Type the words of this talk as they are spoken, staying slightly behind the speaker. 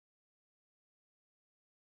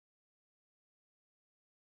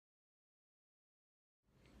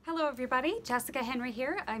Hello everybody, Jessica Henry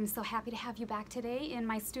here. I'm so happy to have you back today in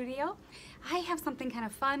my studio. I have something kind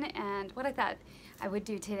of fun, and what I thought I would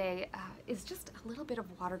do today is just a little bit of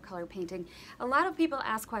watercolor painting. A lot of people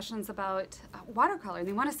ask questions about watercolor and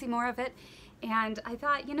they want to see more of it, and I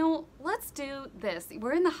thought, you know, let's do this.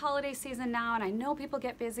 We're in the holiday season now, and I know people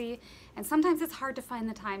get busy, and sometimes it's hard to find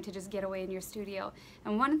the time to just get away in your studio.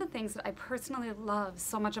 And one of the things that I personally love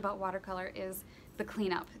so much about watercolor is the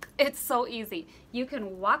cleanup. It's so easy. You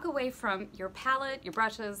can walk away from your palette, your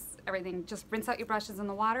brushes, everything. Just rinse out your brushes in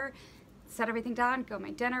the water, set everything down, go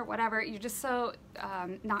make dinner, whatever. You're just so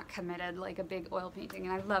not committed like a big oil painting,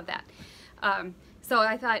 and I love that. So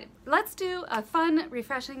I thought, let's do a fun,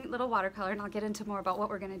 refreshing little watercolor, and I'll get into more about what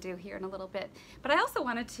we're going to do here in a little bit. But I also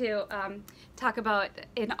wanted to talk about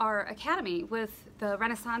in our academy with the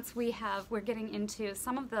Renaissance, we're getting into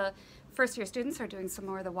some of the first year students are doing some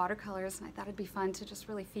more of the watercolors, and I thought it'd be fun to just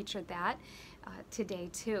really feature that today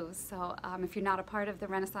too. So if you're not a part of the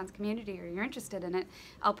Renaissance community or you're interested in it,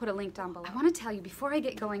 I'll put a link down below. I want to tell you before I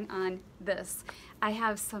get going on this, I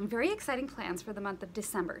have some very exciting plans for the month of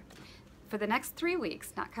December. For the next 3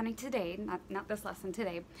 weeks, not counting today, not this lesson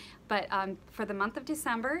today, but for the month of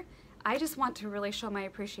December, I just want to really show my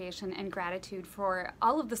appreciation and gratitude for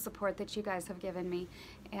all of the support that you guys have given me.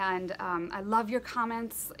 And I love your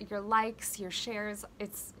comments, your likes, your shares.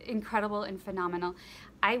 It's incredible and phenomenal.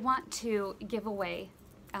 I want to give away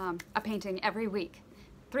a painting every week,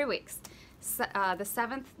 3 weeks. So, the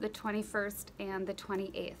 7th, the 21st, and the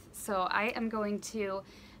 28th. So I am going to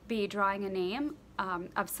be drawing a name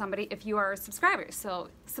of somebody if you are a subscriber. So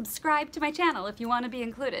subscribe to my channel if you want to be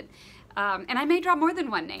included. And I may draw more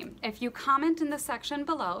than one name. If you comment in the section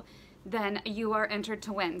below, then you are entered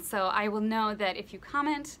to win. So I will know that if you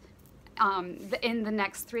comment in the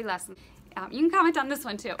next 3 lessons, you can comment on this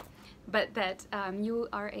one too, but that you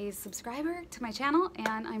are a subscriber to my channel,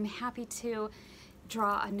 and I'm happy to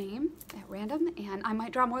draw a name at random, and I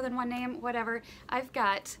might draw more than one name, whatever.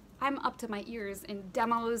 I'm up to my ears in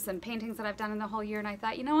demos and paintings that I've done in the whole year, and I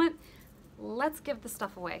thought, you know what? Let's give the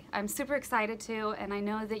stuff away. I'm super excited to, and I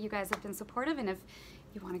know that you guys have been supportive, and if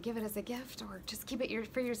you want to give it as a gift or just keep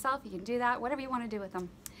it for yourself, you can do that, whatever you want to do with them.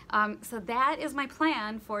 So that is my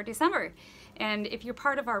plan for December. And if you're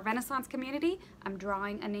part of our Renaissance community, I'm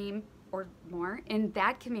drawing a name or more in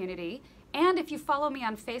that community. And if you follow me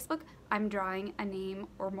on Facebook, I'm drawing a name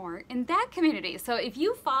or more in that community. So if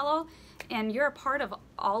you follow and you're a part of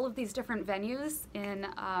all of these different venues in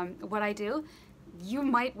what I do, you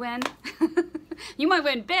might win. You might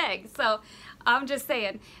win big. So I'm just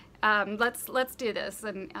saying, let's do this,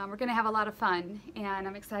 and we're going to have a lot of fun, and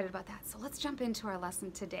I'm excited about that. So let's jump into our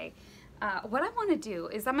lesson today. What I want to do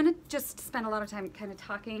is I'm going to just spend a lot of time kind of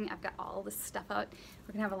talking. I've got all this stuff out.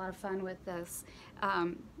 We're going to have a lot of fun with this.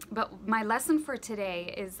 But my lesson for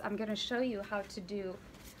today is I'm going to show you how to do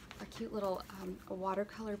a cute little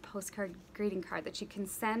watercolor postcard greeting card that you can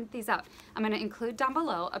send these out. I'm going to include down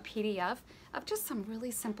below a PDF of just some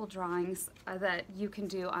really simple drawings that you can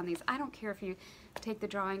do on these. I don't care if you take the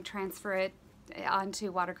drawing, transfer it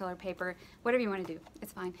onto watercolor paper, whatever you want to do,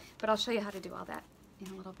 it's fine. But I'll show you how to do all that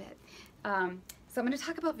in a little bit. So I'm going to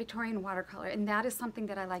talk about Victorian watercolor, and that is something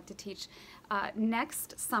that I like to teach.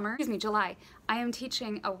 Next summer, July, I am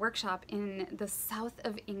teaching a workshop in the south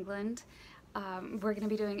of England. We're going to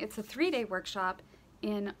be doing, it's a 3-day workshop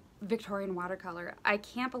in Victorian watercolor. I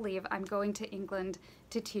can't believe I'm going to England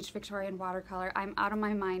to teach Victorian watercolor. I'm out of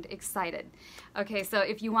my mind excited. Okay, so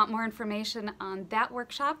if you want more information on that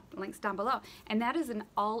workshop, links down below. And that is an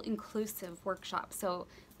all-inclusive workshop. So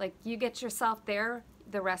like you get yourself there,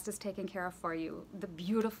 the rest is taken care of for you. The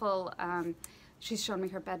beautiful, she's shown me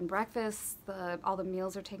her bed and breakfast, all the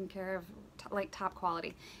meals are taken care of, like top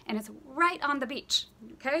quality. And it's right on the beach,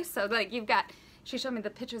 okay? So like you've got, she showed me the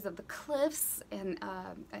pictures of the cliffs, and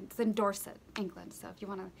it's in Dorset, England. So if you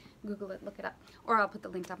want to Google it, look it up. Or I'll put the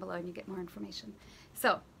link down below and you get more information.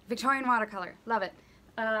 So Victorian watercolor, love it.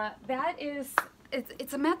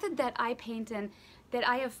 It's a method that I paint in that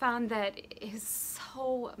I have found that is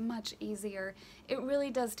so much easier. It really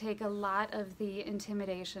does take a lot of the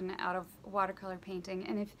intimidation out of watercolor painting.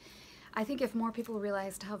 And I think if more people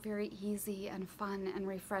realized how very easy and fun and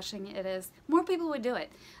refreshing it is, more people would do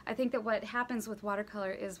it. I think that what happens with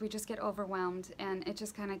watercolor is we just get overwhelmed, and it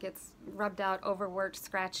just kind of gets rubbed out, overworked,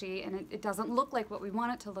 scratchy, and it doesn't look like what we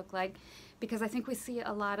want it to look like, because I think we see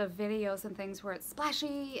a lot of videos and things where it's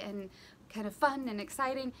splashy and kind of fun and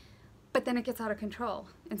exciting, but then it gets out of control.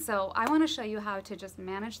 And so I want to show you how to just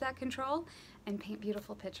manage that control and paint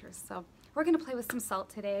beautiful pictures. So we're going to play with some salt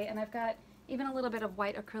today, and I've got even a little bit of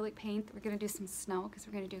white acrylic paint. We're going to do some snow because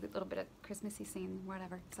we're going to do a little bit of Christmassy scene,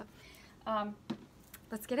 whatever. So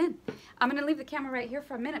let's get in. I'm going to leave the camera right here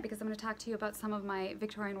for a minute because I'm going to talk to you about some of my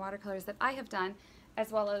Victorian watercolors that I have done,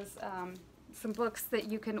 as well as some books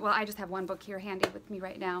that you can, well, I just have one book here handy with me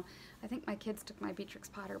right now. I think my kids took my Beatrix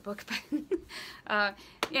Potter book, but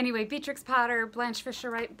anyway, Beatrix Potter, Blanche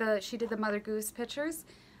Fisher, right? She did the Mother Goose pictures.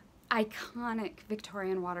 Iconic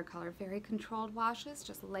Victorian watercolor, very controlled washes,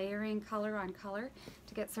 just layering color on color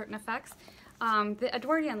to get certain effects. The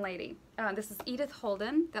Edwardian lady, this is Edith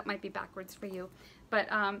Holden. That might be backwards for you, but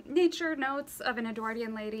Nature Notes of an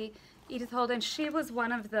Edwardian lady. Edith Holden, she was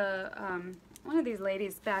one of these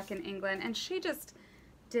ladies back in England, and she just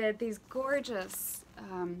did these gorgeous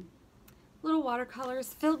little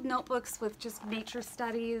watercolors, filled notebooks with just nature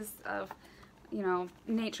studies of, you know,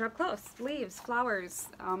 nature up close, leaves, flowers,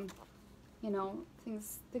 you know,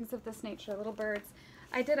 things of this nature, little birds.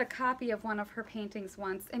 I did a copy of one of her paintings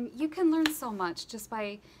once, and you can learn so much just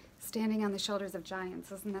by standing on the shoulders of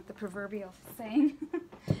giants. Isn't that the proverbial saying?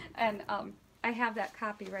 And I have that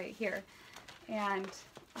copy right here, and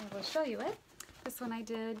I will show you it. This one I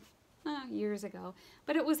did years ago,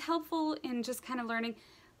 but it was helpful in just kind of learning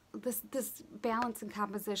this balance and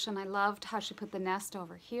composition. I loved how she put the nest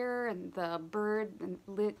over here, and the bird and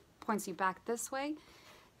points you back this way.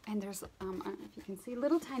 And there's, I don't know if you can see,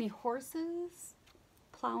 little tiny horses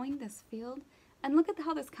plowing this field. And look at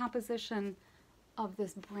how this composition of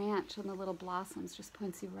this branch and the little blossoms just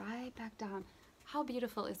points you right back down. How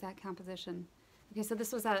beautiful is that composition? Okay, so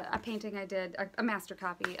this was a painting I did, a master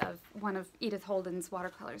copy of one of Edith Holden's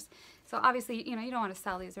watercolors. So obviously, you know, you don't want to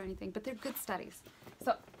sell these or anything, but they're good studies.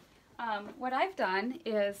 So what I've done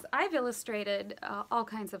is I've illustrated all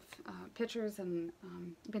kinds of pictures, and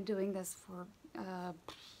been doing this for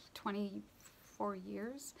 24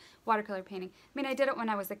 years, watercolor painting. I mean, I did it when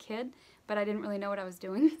I was a kid, but I didn't really know what I was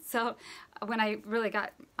doing. So when I really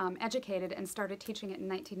got educated and started teaching it in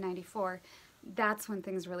 1994, that's when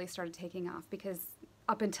things really started taking off, because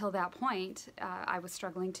up until that point, I was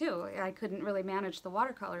struggling too. I couldn't really manage the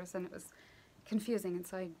watercolors, and it was confusing, and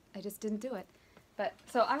so I just didn't do it. But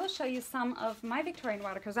so I will show you some of my Victorian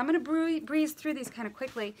watercolors. I'm going to breeze through these kind of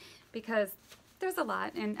quickly because there's a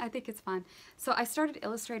lot, and I think it's fun. So I started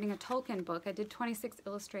illustrating a Tolkien book. I did 26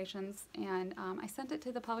 illustrations, and I sent it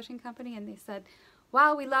to the publishing company, and they said,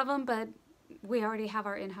 wow, we love them, but we already have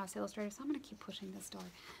our in-house illustrator, so I'm going to keep pushing this door.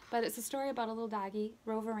 But it's a story about a little doggy,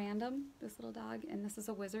 Rover Random, this little dog, and this is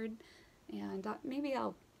a wizard. And maybe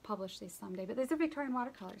I'll publish these someday, but these are Victorian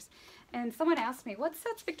watercolors. And someone asked me, what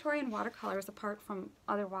sets Victorian watercolors apart from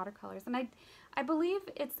other watercolors? And I believe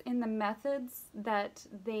it's in the methods that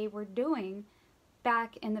they were doing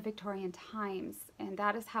back in the Victorian times, and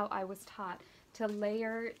that is how I was taught to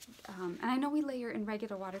layer, and I know we layer in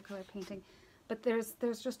regular watercolor painting, but there's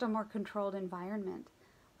just a more controlled environment.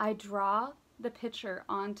 I draw the picture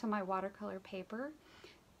onto my watercolor paper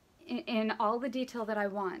in all the detail that I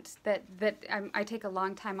want, that I take a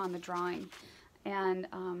long time on the drawing, and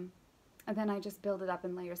then I just build it up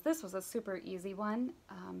in layers. This was a super easy one.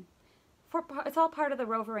 It's all part of the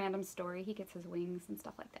Rover Random story. He gets his wings and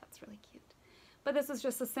stuff like that. It's really cute. But this is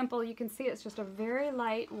just a simple, you can see it's just a very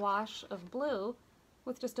light wash of blue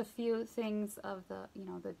with just a few things of the, you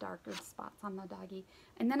know, the darker spots on the doggy.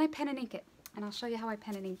 And then I pen and ink it. And I'll show you how I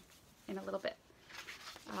pen and ink in a little bit.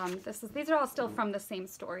 These are all still from the same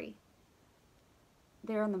story.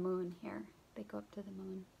 They're on the moon here. They go up to the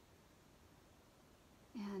moon.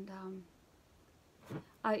 And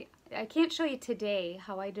I can't show you today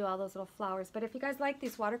how I do all those little flowers, but if you guys like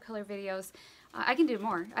these watercolor videos, I can do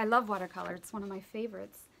more. I love watercolor. It's one of my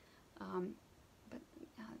favorites. Oh,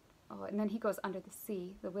 and then he goes under the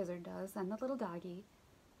sea, the wizard does, and the little doggy.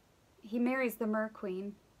 He marries the mer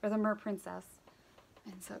queen, or the mer princess,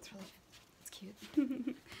 and so it's cute.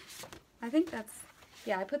 I think that's,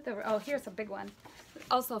 yeah, I put the, oh, here's a big one.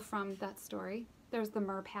 Also from that story. There's the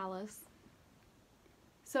mer palace.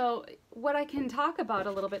 So what I can talk about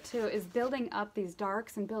a little bit too is building up these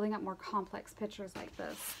darks and building up more complex pictures like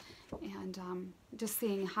this, and just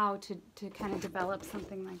seeing how to kind of develop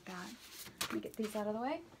something like that. Let me get these out of the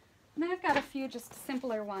way. And then I've got a few just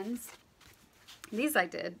simpler ones. These I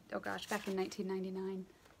did, oh gosh, back in 1999,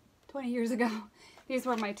 20 years ago. These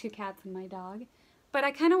were my two cats and my dog. But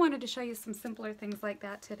I kind of wanted to show you some simpler things like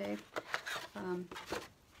that today.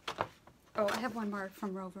 Oh, I have one more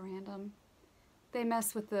from Rover Random. They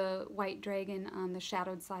mess with the white dragon on the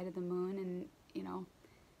shadowed side of the moon, and, you know,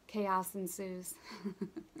 chaos ensues.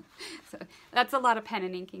 So that's a lot of pen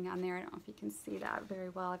and inking on there. I don't know if you can see that very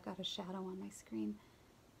well. I've got a shadow on my screen.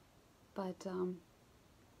 But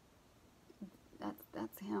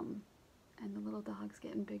that's him. And the little dog's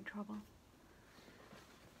getting in big trouble.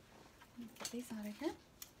 Let me get these out of here.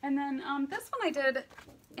 And then this one I did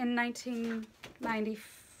in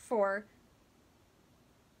 1994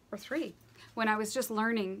 or 3 when I was just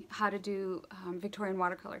learning how to do Victorian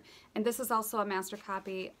watercolor. And this is also a master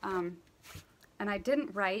copy. And I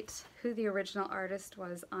didn't write who the original artist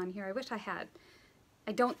was on here. I wish I had.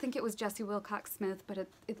 I don't think it was Jessie Wilcox Smith, but it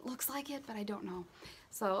looks like it, but I don't know.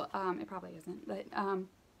 So it probably isn't.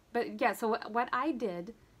 But yeah, so what I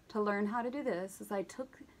did to learn how to do this is I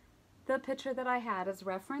took the picture that I had as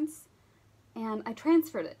reference and I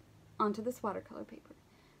transferred it onto this watercolor paper.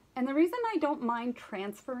 And the reason I don't mind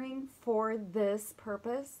transferring for this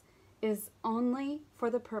purpose is only for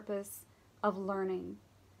the purpose of learning.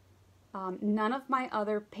 None of my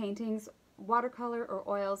other paintings, watercolor or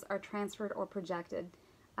oils, are transferred or projected.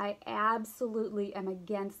 I absolutely am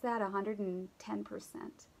against that 110%.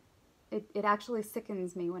 It actually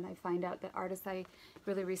sickens me when I find out that artists I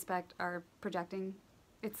really respect are projecting.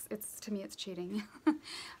 To me, it's cheating.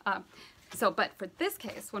 But for this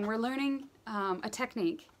case, when we're learning a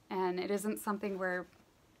technique, and it isn't something where,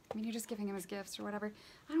 I mean, you're just giving them as gifts or whatever,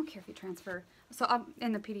 I don't care if you transfer. So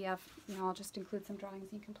in the PDF, you know, I'll just include some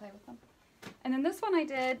drawings and you can play with them. And then this one I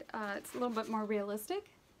did, it's a little bit more realistic,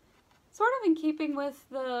 sort of in keeping with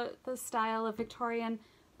the style of Victorian.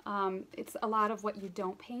 It's a lot of what you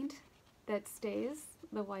don't paint that stays,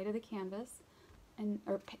 the white of the canvas,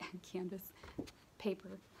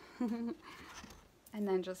 paper, and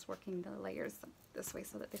then just working the layers this way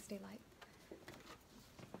so that they stay light.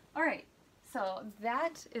 All right, so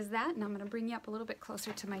that is that, and I'm going to bring you up a little bit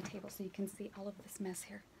closer to my table so you can see all of this mess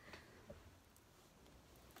here.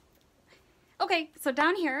 Okay, so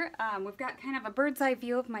down here we've got kind of a bird's eye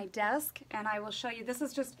view of my desk, and I will show you, this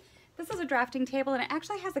is a drafting table, and it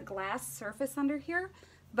actually has a glass surface under here,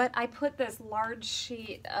 but I put this large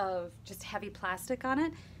sheet of just heavy plastic on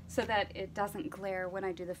it so that it doesn't glare when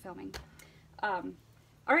I do the filming. All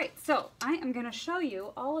right, so I am going to show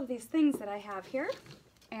you all of these things that I have here,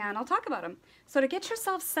 and I'll talk about them. So to get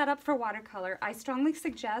yourself set up for watercolor, I strongly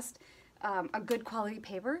suggest a good quality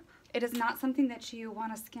paper. It is not something that you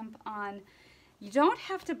want to skimp on. You don't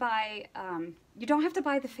have to buy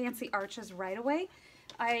the fancy arches right away.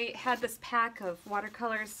 I had this pack of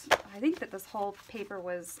watercolors. I think that this whole paper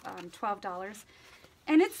was $12,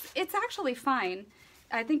 and it's actually fine.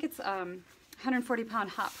 I think it's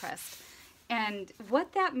 140-pound hot pressed. And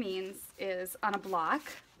what that means is on a block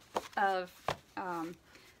of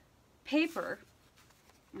paper,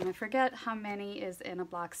 and I forget how many is in a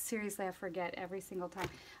block. Seriously, I forget every single time.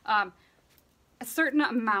 A certain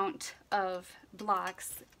amount of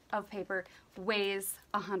blocks of paper weighs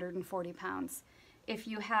 140 pounds. If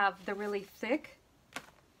you have the really thick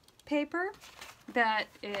paper that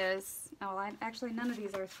is, actually none of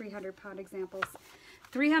these are 300-pound examples.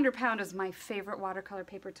 300-pound is my favorite watercolor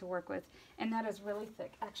paper to work with, and that is really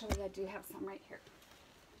thick. Actually, I do have some right here.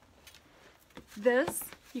 This,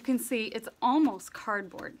 you can see, it's almost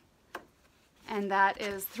cardboard, and that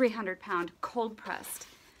is 300-pound cold pressed.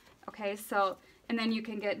 Okay, so, and then you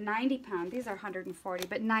can get 90-pound. These are 140,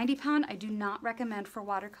 but 90-pound I do not recommend for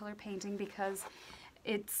watercolor painting because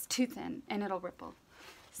it's too thin and it'll ripple.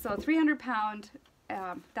 So 300-pound,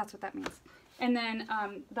 that's what that means. And then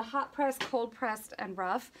the hot press, cold pressed, and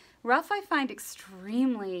rough. Rough I find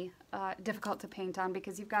extremely difficult to paint on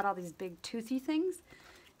because you've got all these big toothy things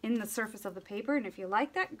in the surface of the paper, and if you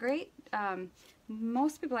like that, great.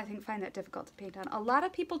 Most people, I think, find that difficult to paint on. A lot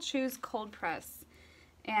of people choose cold press,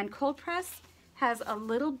 and cold press has a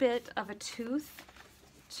little bit of a tooth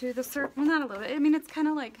to the surface. Well, not a little bit. I mean, it's kind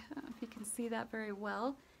of like, I don't know if you can see that very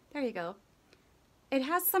well. There you go. It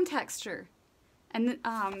has some texture, and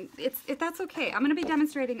that's okay. I'm going to be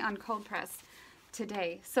demonstrating on cold press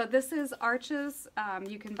today. So this is arches.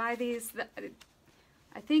 You can buy these.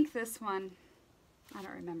 I think this one, I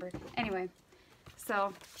don't remember. Anyway,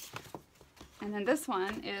 so, and then this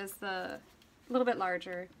one is the little bit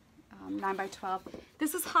larger, 9 by 12.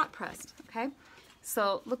 This is hot pressed, okay?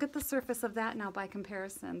 So look at the surface of that now by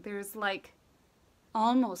comparison. There's like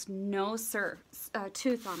almost no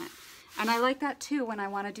tooth on it. And I like that too when I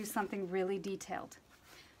want to do something really detailed.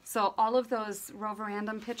 So all of those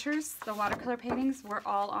Roverandom pictures, the watercolor paintings, were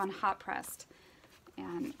all on hot pressed.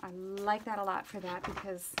 And I like that a lot for that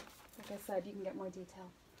because, like I said, you can get more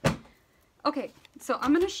detail. Okay, so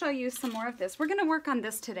I'm going to show you some more of this. We're going to work on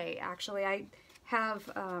this today, actually. I have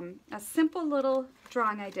a simple little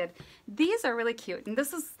drawing I did. These are really cute, and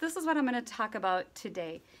this is what I'm going to talk about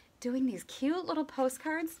today. Doing these cute little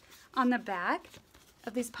postcards. On the back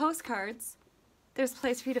of these postcards, there's a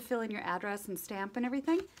place for you to fill in your address and stamp and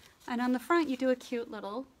everything. And on the front, you do a cute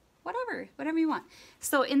little whatever you want.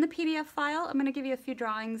 So in the PDF file, I'm going to give you a few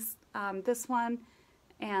drawings. This one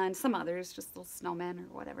and some others, just little snowmen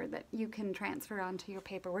or whatever that you can transfer onto your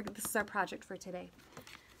paper. This is our project for today.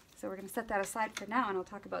 So we're going to set that aside for now, and I'll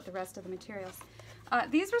talk about the rest of the materials.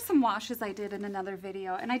 These were some washes I did in another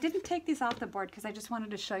video, and I didn't take these off the board because I just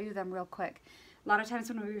wanted to show you them real quick. A lot of times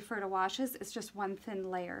when we refer to washes, it's just one thin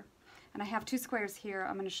layer. And I have 2 squares here.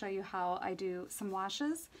 I'm going to show you how I do some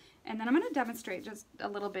washes, and then I'm going to demonstrate just a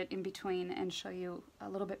little bit in between and show you a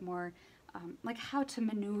little bit more like how to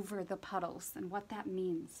maneuver the puddles and what that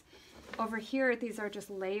means. Over here, these are just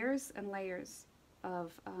layers and layers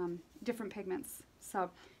of different pigments. So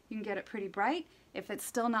you can get it pretty bright. If it's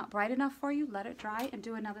still not bright enough for you, let it dry and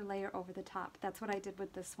do another layer over the top. That's what I did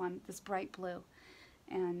with this one, this bright blue.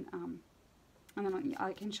 And then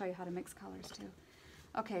I can show you how to mix colors too.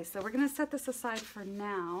 Okay, so we're going to set this aside for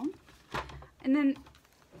now. And then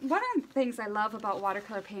one of the things I love about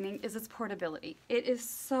watercolor painting is its portability. It is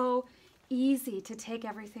so easy to take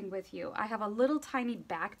everything with you. I have a little tiny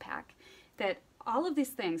backpack that all of these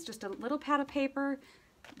things, just a little pad of paper,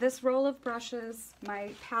 this roll of brushes,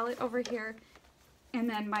 my palette over here, and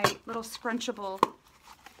then my little scrunchable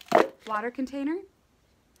water container.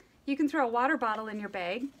 You can throw a water bottle in your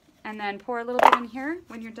bag and then pour a little bit in here.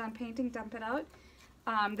 When you're done painting, dump it out.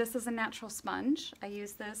 This is a natural sponge. I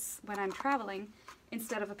use this when I'm traveling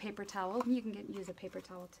instead of a paper towel. You can use a paper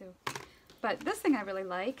towel too. But this thing I really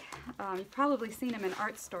like, you've probably seen them in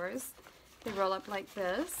art stores. They roll up like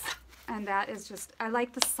this, and that is just, I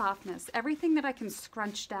like the softness. Everything that I can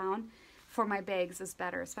scrunch down for my bags is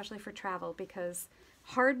better, especially for travel, because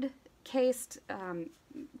hard-cased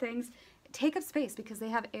things take up space because they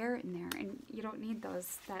have air in there, and you don't need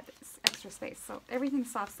that extra space. So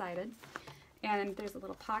everything's soft-sided, and there's a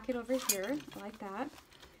little pocket over here. I like that.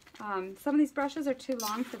 Some of these brushes are too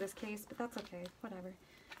long for this case, but that's okay, whatever.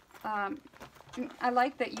 I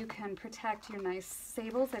like that you can protect your nice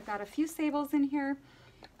sables. I've got a few sables in here.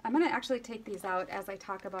 I'm going to actually take these out as I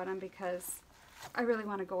talk about them because I really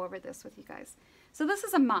want to go over this with you guys. So this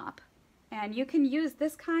is a mop, and you can use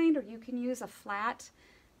this kind or you can use a flat.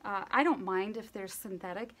 I don't mind if they're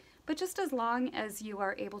synthetic, but just as long as you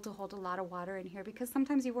are able to hold a lot of water in here, because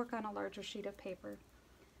sometimes you work on a larger sheet of paper.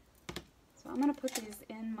 So I'm going to put these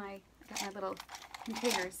in my little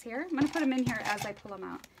containers here. I'm going to put them in here as I pull them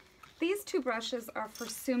out. These 2 brushes are for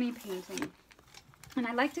sumi painting, and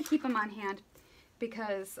I like to keep them on hand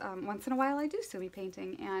because once in a while I do sumi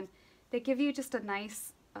painting, and they give you just a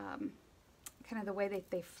nice kind of the way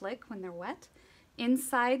they flick when they're wet.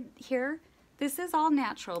 Inside here, this is all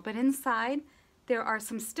natural, but inside there are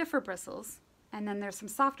some stiffer bristles, and then there's some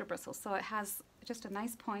softer bristles, so it has just a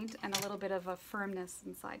nice point and a little bit of a firmness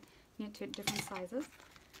inside. You get 2 different sizes.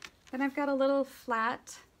 Then I've got a little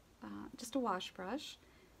flat, just a wash brush.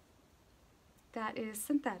 That is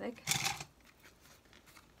synthetic.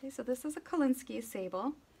 Okay, so this is a Kolinsky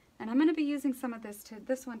sable, and I'm going to be using some of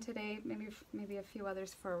this one today, maybe a few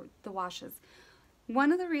others for the washes.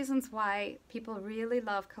 One of the reasons why people really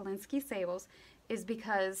love Kolinsky sables is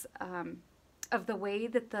because of the way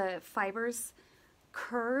that the fibers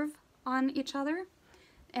curve on each other,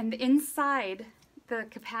 and inside the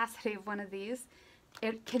capacity of one of these,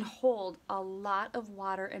 it can hold a lot of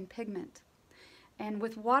water and pigment. And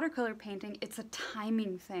with watercolor painting, it's a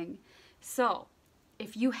timing thing. So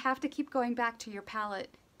if you have to keep going back to your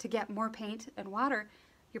palette to get more paint and water,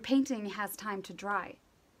 your painting has time to dry.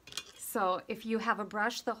 So if you have a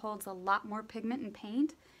brush that holds a lot more pigment and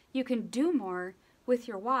paint, you can do more with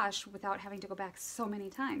your wash without having to go back so many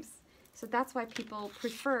times. So that's why people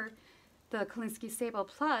prefer the Kolinsky sable.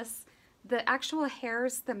 Plus, the actual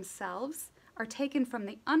hairs themselves are taken from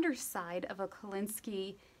the underside of a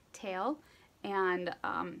Kolinsky tail, and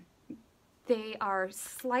they are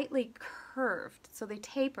slightly curved, so they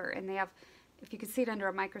taper, and they have, if you can see it under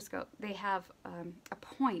a microscope, they have a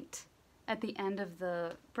point at the end of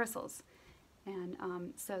the bristles, and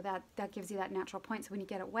so that gives you that natural point. So when you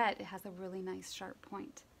get it wet, it has a really nice sharp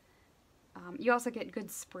point. You also get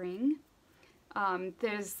good spring.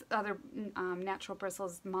 There's other natural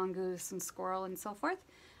bristles, mongoose and squirrel and so forth.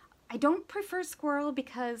 I don't prefer squirrel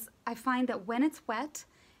because I find that when it's wet,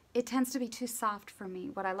 it tends to be too soft for me.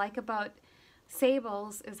 What I like about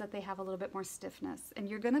sables is that they have a little bit more stiffness, and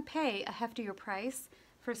you're going to pay a heftier price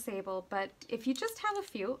for sable, but if you just have a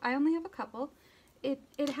few, I only have a couple,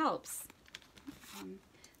 it helps.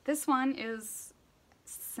 This one is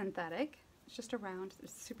synthetic. It's just a round.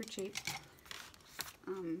 It's super cheap.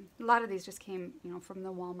 A lot of these just came, from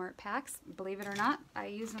the Walmart packs. Believe it or not, I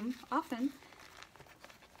use them often.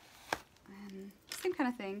 And same kind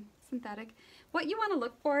of thing, synthetic. What you want to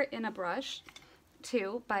look for in a brush,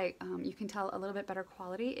 too, by you can tell a little bit better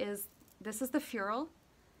quality, is this is the Furel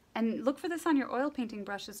And look for this on your oil painting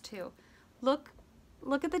brushes too. Look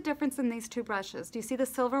at the difference in these two brushes. Do you see the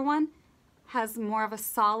silver one has more of a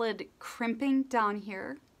solid crimping down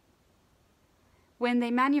here? When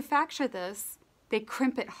they manufacture this, they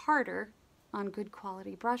crimp it harder on good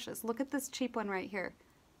quality brushes. Look at this cheap one right here.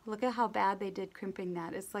 Look at how bad they did crimping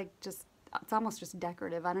that. It's like just, it's almost just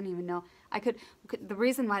decorative. I don't even know. The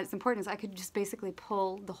reason why it's important is I could just basically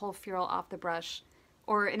pull the whole ferrule off the brush,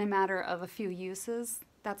 or in a matter of a few uses,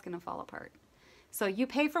 that's gonna fall apart. So you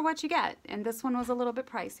pay for what you get, and this one was a little bit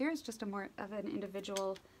pricier. It's just a more of an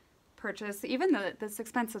individual purchase. Even this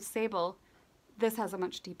expensive sable, this has a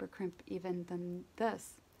much deeper crimp even than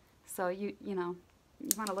this. So you know, you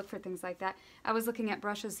want to look for things like that. I was looking at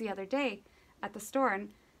brushes the other day at the store, and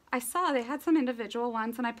I saw they had some individual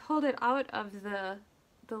ones, and I pulled it out of the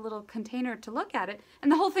little container to look at it,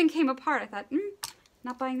 and the whole thing came apart. I thought,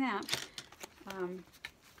 not buying that.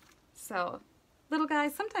 So little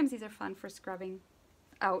guys, sometimes these are fun for scrubbing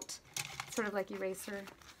out, sort of like eraser.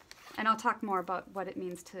 And I'll talk more about what it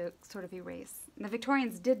means to sort of erase. And the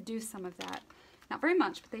Victorians did do some of that. Not very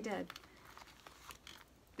much, but they did.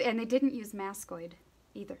 And they didn't use mascoid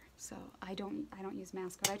either. So I don't use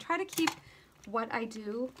mascoid. I try to keep what I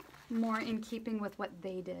do more in keeping with what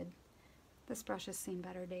they did. This brush has seen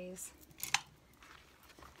better days.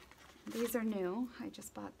 These are new. I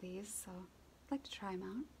just bought these, so I'd like to try them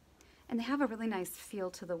out. And they have a really nice feel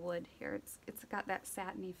to the wood here. It's got that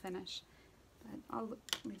satiny finish. But I'll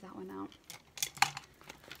leave that one out.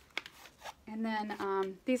 And then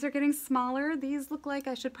these are getting smaller. These look like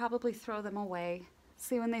I should probably throw them away.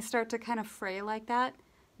 See, when they start to kind of fray like that,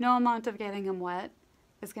 no amount of getting them wet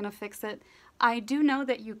is going to fix it. I do know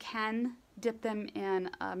that you can dip them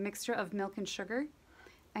in a mixture of milk and sugar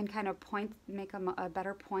and kind of make them a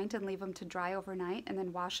better point and leave them to dry overnight and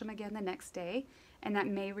then wash them again the next day, and that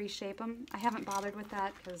may reshape them. I haven't bothered with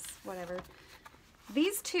that because whatever.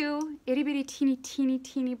 These two itty bitty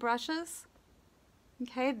teeny brushes,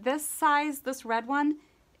 okay, this size, this red one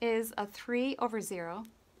is a 3/0.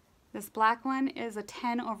 This black one is a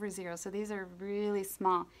 10/0, so these are really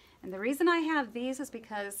small. And the reason I have these is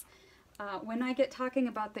because when I get talking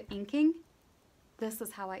about the inking, this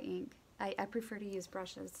is how I ink. I prefer to use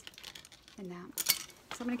brushes in that.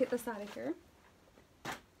 So I'm going to get this out of here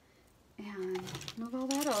and move all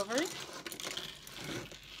that over.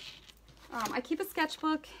 I keep a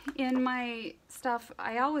sketchbook in my stuff.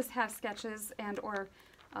 I always have sketches and or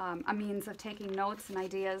a means of taking notes and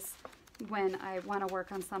ideas when I want to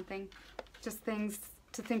work on something. Just things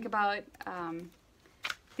to think about.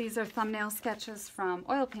 These are thumbnail sketches from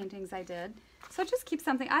oil paintings I did. So just keep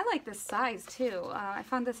something. I like this size too. I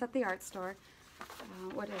found this at the art store.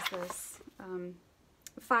 What is this?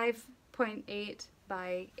 5.8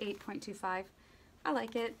 by 8.25. I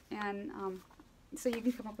like it, and so you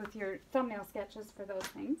can come up with your thumbnail sketches for those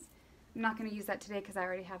things. I'm not going to use that today because I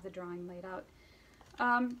already have the drawing laid out.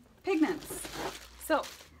 Pigments. So,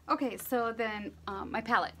 okay, so then my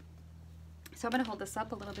palette. So I'm going to hold this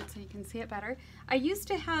up a little bit so you can see it better. I used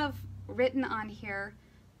to have written on here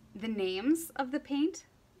the names of the paint,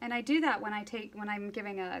 and I do that when I'm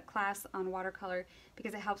giving a class on watercolor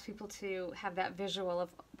because it helps people to have that visual of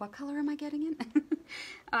what color am I getting in.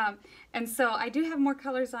 And so I do have more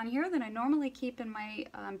colors on here than I normally keep in my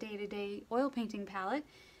day-to-day oil painting palette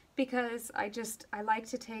because I like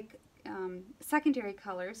to take secondary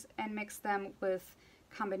colors and mix them with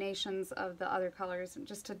combinations of the other colors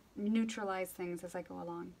just to neutralize things as I go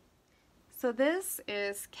along. So this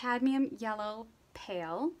is cadmium yellow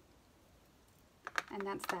pale, and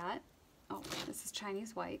that's that. Oh, this is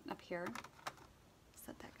Chinese white up here.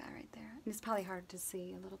 Set that guy right there. And it's probably hard to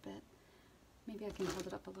see a little bit. Maybe I can hold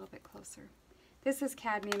it up a little bit closer. This is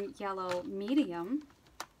cadmium yellow medium,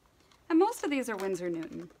 and most of these are Winsor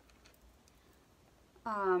Newton.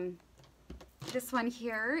 This one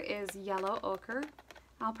here is yellow ochre.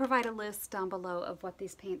 I'll provide a list down below of what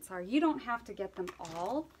these paints are. You don't have to get them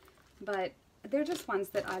all, but they're just ones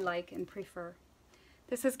that I like and prefer.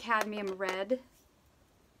 This is cadmium red,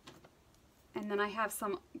 and then I have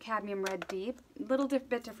some cadmium red deep, little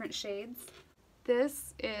bit different shades.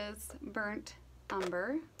 This is burnt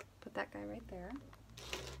umber. Put that guy right there.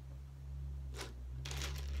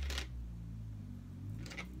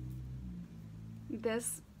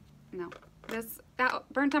 That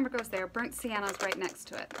burnt umber goes there. Burnt sienna is right next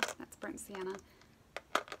to it. That's burnt sienna.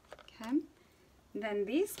 Okay. Then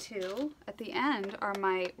these two at the end are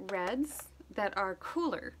my reds that are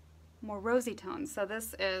cooler, more rosy tones. So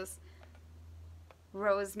this is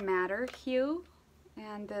rose madder hue,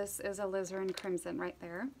 and this is alizarin crimson right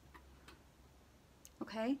there.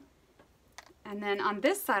 Okay. And then on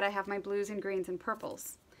this side I have my blues and greens and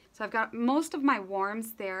purples. So I've got most of my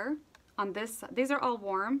warms there on this. These are all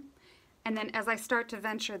warm. And then as I start to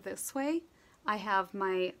venture this way, I have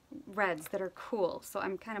my reds that are cool. So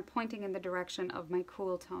I'm kind of pointing in the direction of my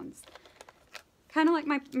cool tones. Kind of like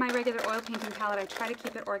my regular oil painting palette, I try to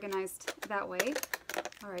keep it organized that way.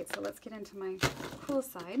 All right, so let's get into my cool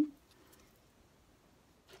side.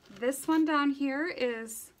 This one down here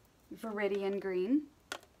is Viridian Green.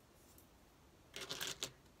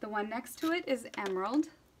 The one next to it is Emerald.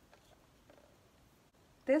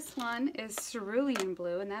 This one is Cerulean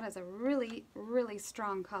Blue, and that is a really, really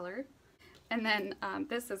strong color. And then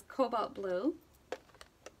this is Cobalt Blue.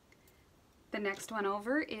 The next one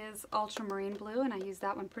over is Ultramarine Blue, and I use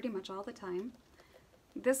that one pretty much all the time.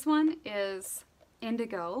 This one is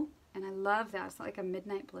Indigo, and I love that. It's like a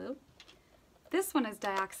midnight blue. This one is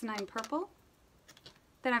Dioxanine Purple.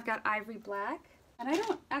 Then I've got Ivory Black, and I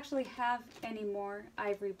don't actually have any more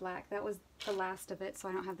Ivory Black. That was the last of it, so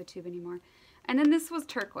I don't have the tube anymore. And then this was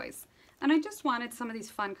Turquoise. And I just wanted some of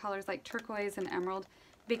these fun colors like Turquoise and Emerald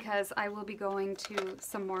because I will be going to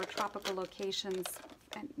some more tropical locations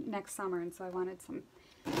next summer, and so I wanted some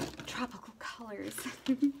tropical colors.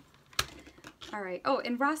 All right. Oh,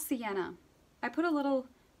 and Raw Sienna. I put a little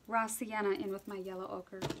Raw Sienna in with my yellow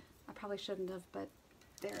ochre. I probably shouldn't have, but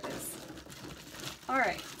there it is. All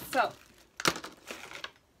right, so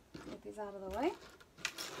get these out of the way.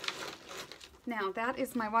 Now that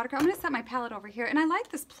is my watercolor. I'm going to set my palette over here, and I like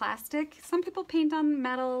this plastic. Some people paint on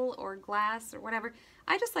metal or glass or whatever.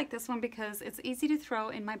 I just like this one because it's easy to throw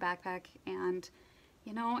in my backpack, and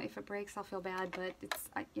you know, if it breaks, I'll feel bad, but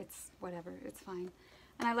it's whatever, it's fine.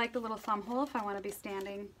 And I like the little thumb hole if I want to be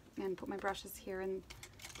standing and put my brushes here in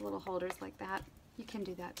the little holders like that. You can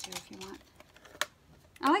do that too if you want.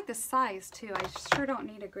 I like the size too. I sure don't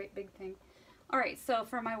need a great big thing. All right, so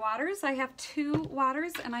for my waters, I have 2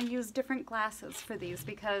 waters, and I use different glasses for these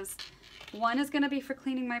because one is going to be for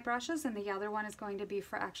cleaning my brushes and the other one is going to be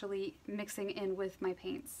for actually mixing in with my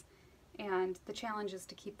paints. And the challenge is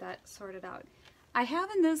to keep that sorted out. I have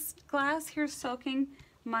in this glass here soaking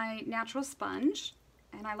my natural sponge,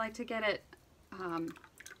 and I like to get it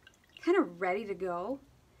kind of ready to go.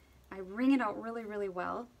 I wring it out really, really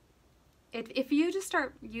well. If you just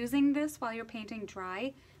start using this while you're painting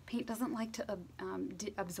dry, paint doesn't like to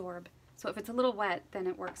absorb. So if it's a little wet, then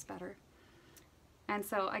it works better. And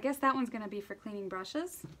so I guess that one's going to be for cleaning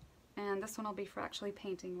brushes, and this one will be for actually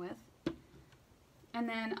painting with. And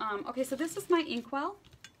then, okay, so this is my inkwell.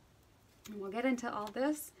 And we'll get into all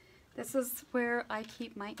this. This is where I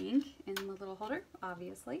keep my ink in the little holder,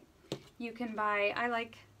 obviously. You can buy, I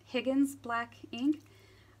like Higgins black ink.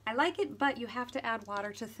 I like it, but you have to add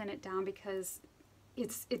water to thin it down because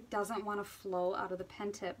it doesn't want to flow out of the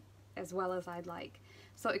pen tip as well as I'd like.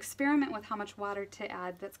 So experiment with how much water to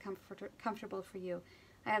add that's comfortable for you.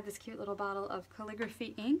 I have this cute little bottle of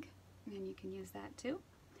calligraphy ink, and you can use that too.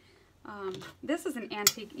 This is an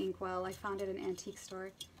antique inkwell. I found it at an antique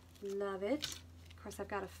store. Love it. Of course, I've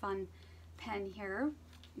got a fun pen here,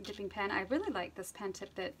 dipping pen. I really like this pen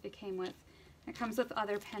tip that it came with. It comes with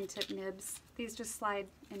other pen tip nibs. These just slide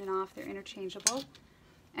in and off. They're interchangeable.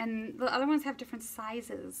 And the other ones have different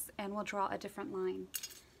sizes and will draw a different line.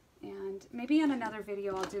 And maybe in another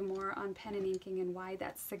video I'll do more on pen and inking and why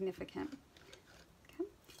that's significant. Okay.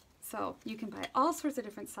 So you can buy all sorts of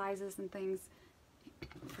different sizes and things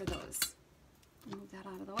for those. Move that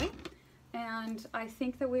out of the way. And I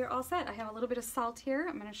think that we're all set. I have a little bit of salt here.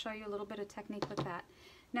 I'm going to show you a little bit of technique with that.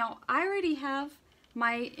 Now, I already have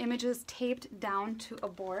my images taped down to a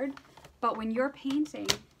board, but when you're painting,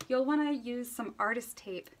 you'll want to use some artist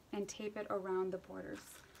tape and tape it around the borders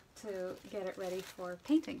to get it ready for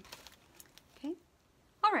painting. Okay?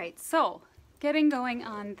 All right, so getting going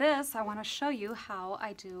on this, I want to show you how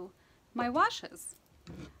I do my washes.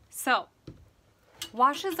 So,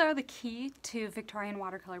 washes are the key to Victorian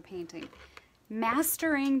watercolor painting.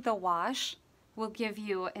 Mastering the wash will give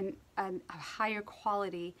you a higher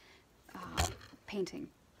quality painting.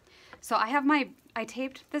 So I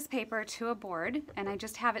taped this paper to a board, and I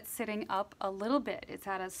just have it sitting up a little bit. It's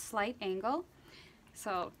at a slight angle.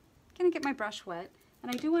 So I'm gonna get my brush wet,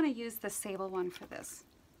 and I do want to use the sable one for this.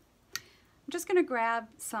 I'm just gonna grab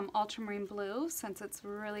some ultramarine blue since it's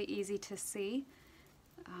really easy to see.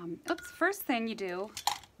 First thing you do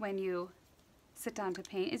when you sit down to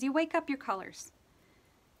paint is you wake up your colors.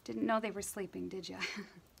 Didn't know they were sleeping, did you?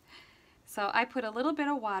 So I put a little bit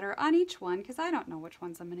of water on each one because I don't know which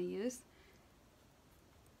ones I'm going to use.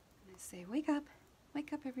 And I say, wake up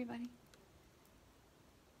everybody.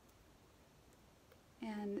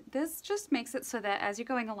 And this just makes it so that as you're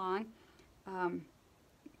going along,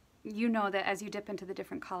 you know that as you dip into the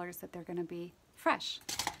different colors that they're going to be fresh.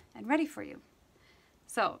 and ready for you.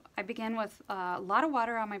 So I begin with a lot of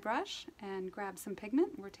water on my brush and grab some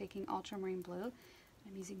pigment. We're taking ultramarine blue.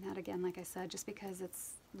 I'm using that again, like I said, just because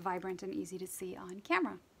it's vibrant and easy to see on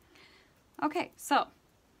camera. Okay, so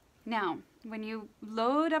now when you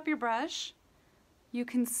load up your brush, you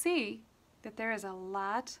can see that there is a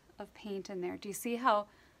lot of paint in there. Do you see how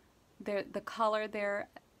the color there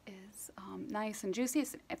is nice and juicy?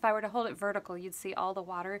 If I were to hold it vertical, you'd see all the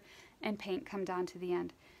water and paint come down to the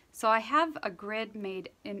end. So I have a grid made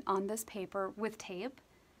on this paper with tape,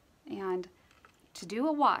 and to do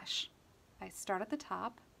a wash, I start at the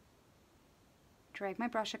top, drag my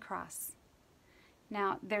brush across.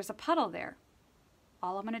 Now there's a puddle there.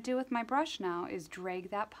 All I'm going to do with my brush now is drag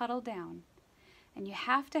that puddle down. And you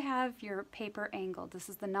have to have your paper angled. This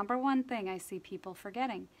is the #1 thing I see people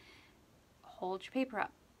forgetting. Hold your paper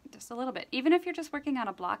up just a little bit. Even if you're just working on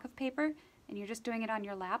a block of paper and you're just doing it on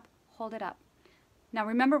your lap, hold it up. Now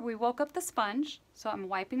remember, we woke up the sponge, so I'm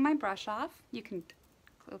wiping my brush off. You can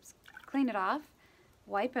clean it off,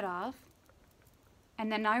 wipe it off, and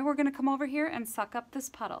then now we're going to come over here and suck up this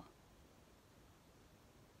puddle.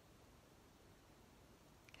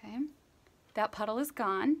 Okay, that puddle is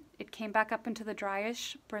gone. It came back up into the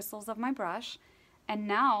dryish bristles of my brush, and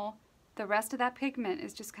now the rest of that pigment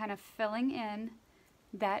is just kind of filling in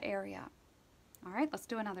that area. All right, let's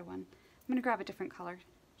do another one. I'm going to grab a different color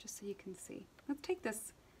just so you can see. Let's take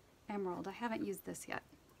this emerald. I haven't used this yet.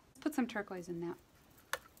 Let's put some turquoise in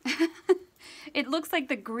that. It looks like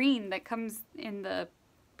the green that comes in the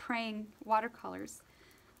plein watercolors.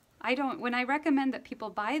 When I recommend that people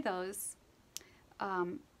buy those,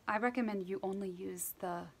 I recommend you only use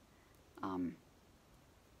the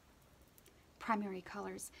primary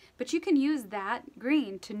colors. But you can use that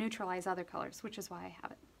green to neutralize other colors, which is why I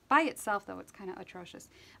have it. By itself, though, it's kind of atrocious.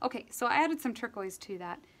 Okay, so I added some turquoise to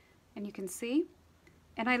that, and you can see.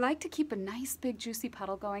 And I like to keep a nice big juicy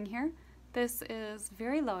puddle going here. This is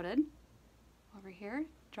very loaded. Over here,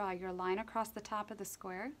 draw your line across the top of the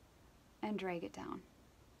square and drag it down.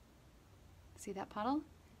 See that puddle?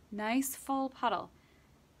 Nice full puddle.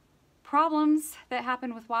 Problems that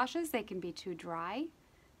happen with washes, they can be too dry,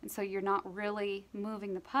 and so you're not really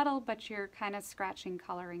moving the puddle, but you're kind of scratching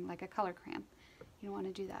coloring like a color crayon. You don't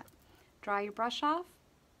want to do that. Dry your brush off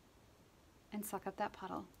and suck up that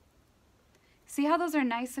puddle. See how those are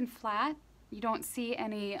nice and flat? You don't see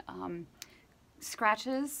any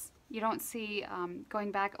scratches. You don't see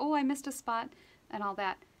going back, oh, I missed a spot and all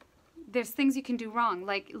that. There's things you can do wrong,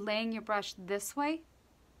 like laying your brush this way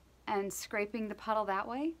and scraping the puddle that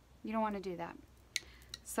way. You don't want to do that.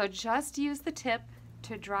 So just use the tip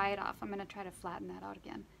to dry it off. I'm going to try to flatten that out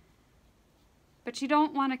again. But you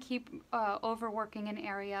don't want to keep overworking an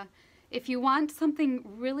area. If you want something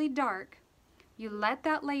really dark, you let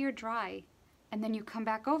that layer dry and then you come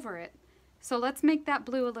back over it. So let's make that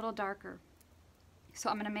blue a little darker. So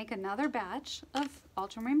I'm going to make another batch of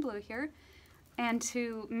ultramarine blue here. And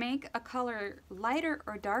to make a color lighter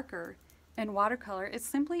or darker in watercolor, it's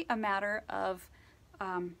simply a matter of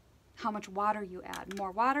how much water you add. More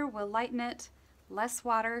water will lighten it. Less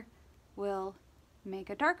water will make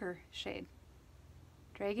a darker shade.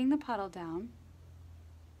 Dragging the puddle down.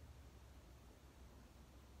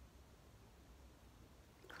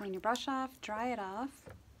 Clean your brush off, dry it off,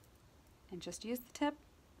 and just use the tip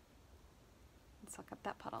and suck up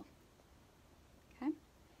that puddle. Okay.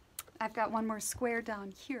 I've got one more square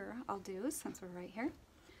down here I'll do since we're right here.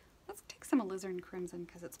 Let's take some alizarin crimson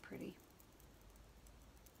because it's pretty.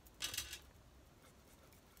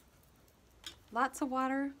 Lots of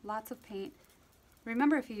water, lots of paint.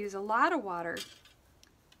 Remember, if you use a lot of water,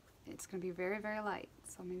 it's going to be very, very light.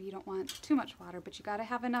 So maybe you don't want too much water, but you got to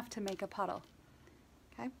have enough to make a puddle.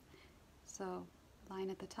 Okay? So line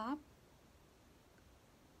at the top,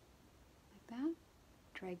 like that.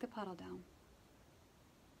 Drag the puddle down.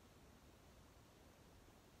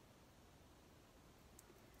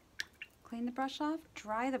 Clean the brush off,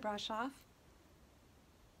 dry the brush off,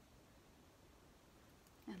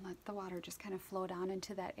 and let the water just kind of flow down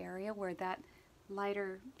into that area where that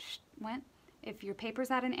lighter went. If your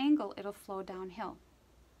paper's at an angle, it'll flow downhill.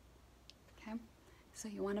 Okay, so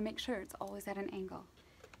you want to make sure it's always at an angle.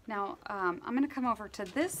 Now I'm going to come over to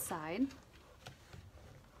this side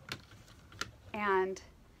and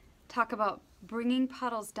talk about bringing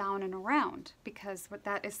puddles down and around, because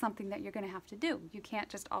that is something that you're going to have to do. You can't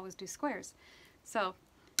just always do squares. So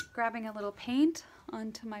grabbing a little paint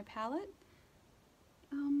onto my palette,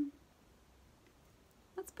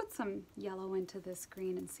 let's put some yellow into this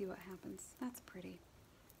green and see what happens. That's pretty.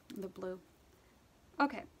 The blue.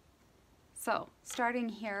 Okay, so starting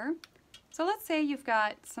here, so let's say you've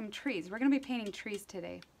got some trees. We're going to be painting trees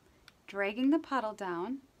today. dragging the puddle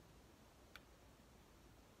down.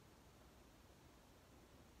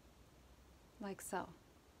 Like so.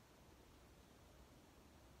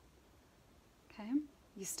 Okay,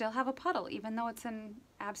 you still have a puddle even though it's in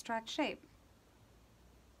abstract shape.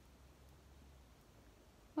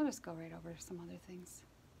 We'll just go right over some other things.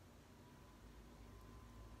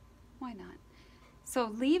 Why not? So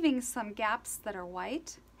leaving some gaps that are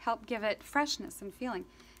white help give it freshness and feeling.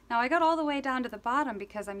 Now I got all the way down to the bottom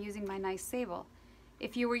because I'm using my nice sable.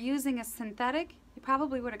 If you were using a synthetic, you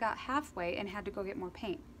probably would have got halfway and had to go get more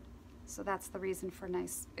paint. So that's the reason for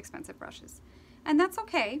nice expensive brushes. And that's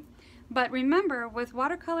okay, but remember with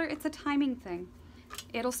watercolor it's a timing thing.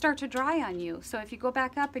 It'll start to dry on you. So if you go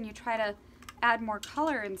back up and you try to add more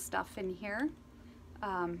color and stuff in here,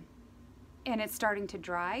 and it's starting to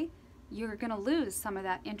dry, you're going to lose some of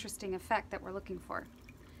that interesting effect that we're looking for.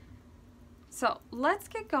 So let's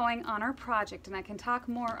get going on our project, and I can talk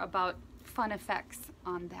more about fun effects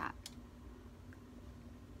on that.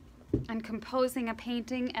 And composing a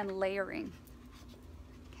painting and layering.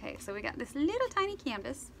 Okay, so we got this little tiny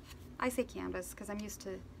canvas. I say canvas because I'm used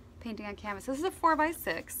to painting on canvas. This is a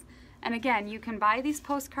 4x6, and again, you can buy these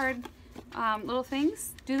postcard little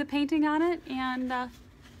things, do the painting on it, and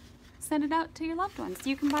send it out to your loved ones.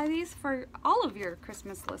 You can buy these for all of your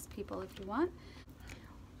Christmas list people if you want.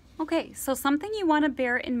 Okay, so something you want to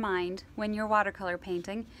bear in mind when you're watercolor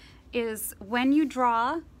painting is when you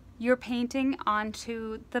draw your painting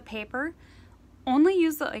onto the paper, only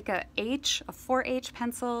use like a 4H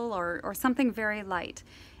pencil or something very light.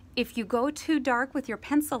 If you go too dark with your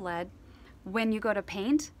pencil lead, when you go to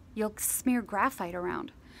paint, you'll smear graphite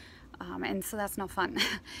around. And so that's no fun.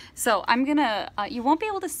 So I'm gonna, you won't be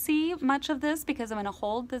able to see much of this because I'm gonna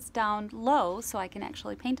hold this down low so I can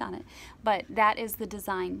actually paint on it. But that is the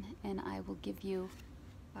design, and I will give you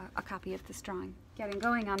a copy of this drawing. Getting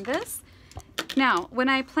going on this. Now, when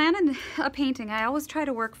I plan a painting, I always try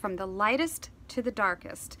to work from the lightest to the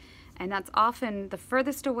darkest, and that's often the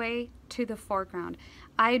furthest away to the foreground.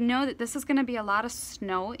 I know that this is gonna be a lot of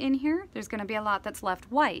snow in here. There's gonna be a lot that's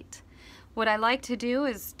left white. What I like to do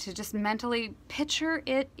is to just mentally picture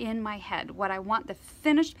it in my head, what I want the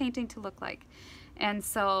finished painting to look like. And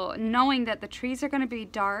so knowing that the trees are going to be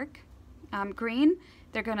dark green,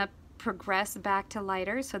 they're going to progress back to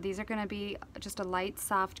lighter. So these are going to be just a light,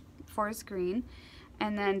 soft forest green.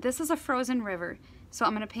 And then this is a frozen river. So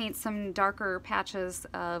I'm going to paint some darker patches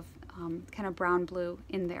of kind of brown blue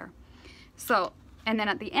in there. So, and then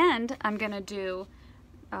at the end, I'm going to do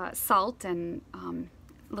salt and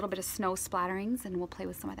a little bit of snow splatterings, and we'll play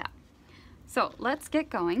with some of that. So let's get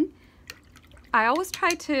going. I always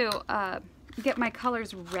try to get my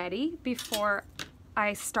colors ready before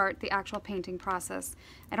I start the actual painting process.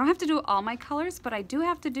 I don't have to do all my colors, but I do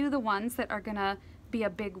have to do the ones that are gonna be a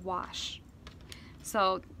big wash.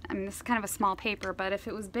 So, I mean, this is kind of a small paper, but if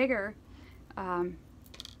it was bigger,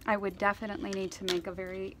 I would definitely need to make a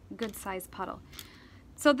very good sized puddle.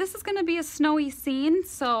 So this is going to be a snowy scene,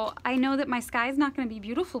 so I know that my sky is not going to be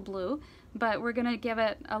beautiful blue, but we're going to give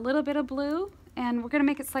it a little bit of blue, and we're going to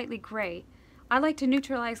make it slightly gray. I like to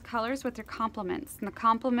neutralize colors with their complements, and the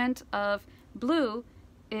complement of blue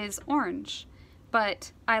is orange,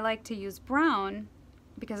 but I like to use brown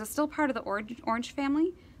because it's still part of the orange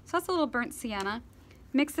family, so that's a little burnt sienna.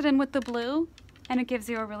 Mix it in with the blue, and it gives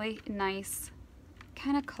you a really nice,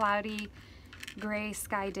 kind of cloudy, gray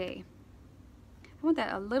sky day. I want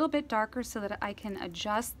that a little bit darker so that I can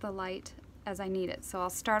adjust the light as I need it. So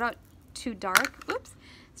I'll start out too dark,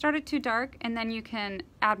 start it too dark, and then you can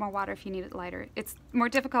add more water if you need it lighter. It's more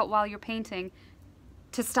difficult while you're painting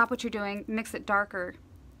to stop what you're doing, mix it darker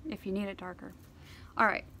if you need it darker. All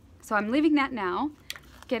right, so I'm leaving that now,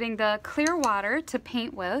 getting the clear water to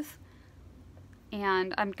paint with,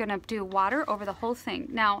 and I'm gonna do water over the whole thing.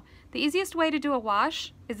 Now, the easiest way to do a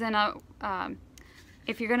wash is in a,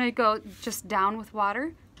 if you're going to go just down with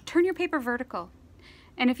water, turn your paper vertical.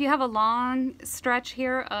 And if you have a long stretch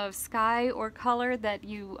here of sky or color that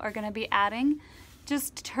you are going to be adding,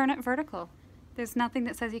 just turn it vertical. There's nothing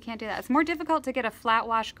that says you can't do that. It's more difficult to get a flat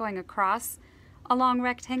wash going across a long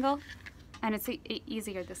rectangle, and it's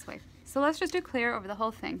easier this way. So let's just do clear over the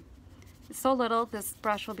whole thing. It's so little, this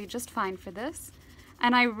brush will be just fine for this.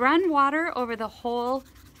 And I run water over the whole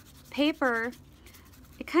paper.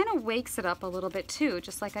 It kind of wakes it up a little bit too,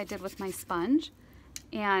 just like I did with my sponge.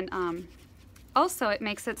 And also it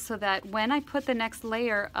makes it so that when I put the next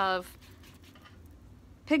layer of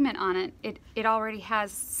pigment on it, it already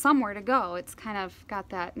has somewhere to go. It's kind of got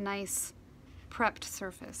that nice prepped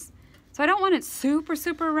surface. So I don't want it super,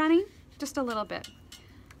 super runny, just a little bit.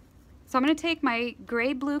 So I'm going to take my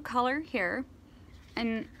gray blue color here,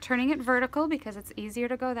 and turning it vertical because it's easier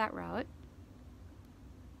to go that route.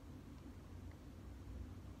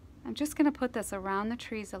 I'm just going to put this around the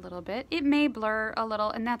trees a little bit. It may blur a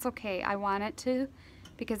little, and that's okay. I want it to,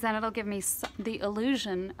 because then it'll give me the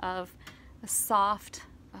illusion of a soft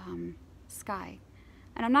sky.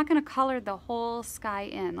 And I'm not going to color the whole sky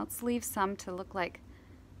in. Let's leave some to look like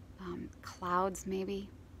clouds maybe.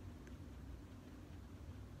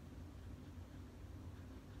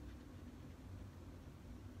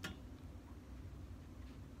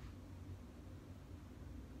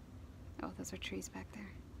 Oh, those are trees back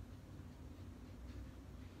there.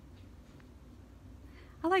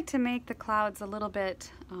 I like to make the clouds a little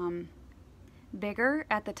bit bigger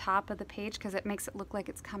at the top of the page because it makes it look like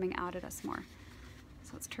it's coming out at us more.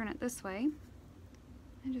 So let's turn it this way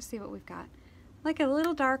and just see what we've got. Like a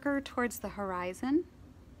little darker towards the horizon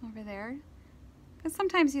over there. Because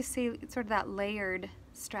sometimes you see sort of that layered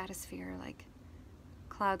stratosphere, like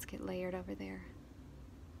clouds get layered over there.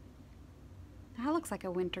 That looks like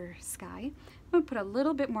a winter sky. I'm going to put a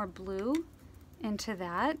little bit more blue into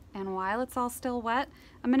that, and while it's all still wet,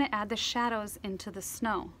 I'm going to add the shadows into the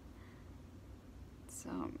snow.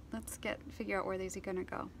 So let's figure out where these are going to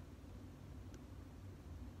go.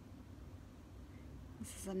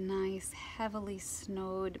 This is a nice heavily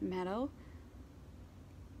snowed meadow,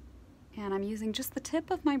 and I'm using just the tip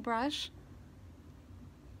of my brush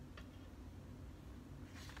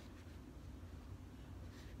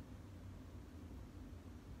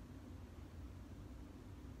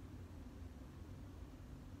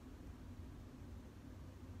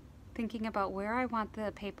thinking about where I want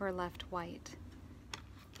the paper left white.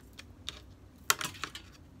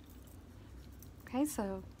 Okay,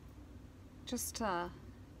 so just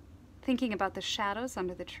thinking about the shadows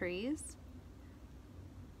under the trees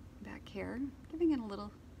back here, giving it a little,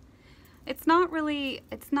 they're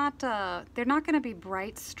not going to be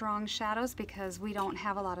bright, strong shadows because we don't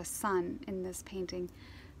have a lot of sun in this painting.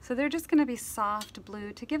 So they're just going to be soft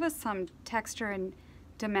blue to give us some texture and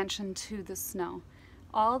dimension to the snow.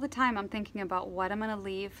 All the time I'm thinking about what I'm going to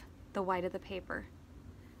leave the white of the paper.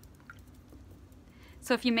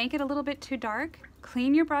 So if you make it a little bit too dark,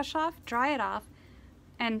 clean your brush off, dry it off,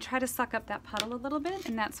 and try to suck up that puddle a little bit.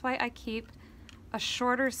 And that's why I keep a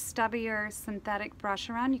shorter, stubbier synthetic brush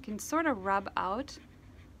around. You can sort of rub out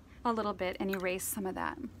a little bit and erase some of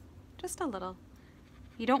that. Just a little.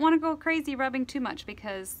 You don't want to go crazy rubbing too much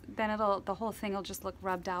because then the whole thing will just look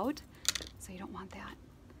rubbed out. So you don't want that.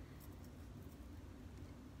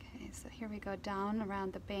 So here we go down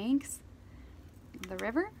around the banks of the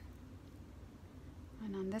river.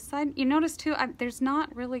 And on this side, you notice too, there's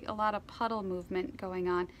not really a lot of puddle movement going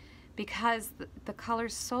on because the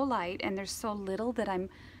color's so light and there's so little that I'm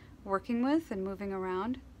working with and moving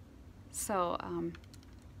around. So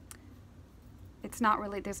there's not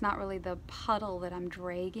really the puddle that I'm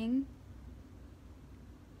dragging.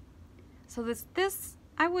 So this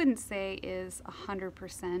I wouldn't say is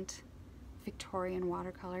 100% Victorian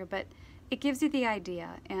watercolor, but it gives you the idea,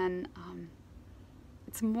 and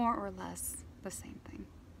it's more or less the same thing.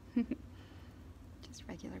 Just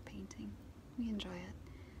regular painting. We enjoy it.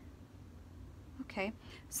 Okay,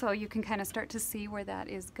 so you can kind of start to see where that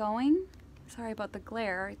is going. Sorry about the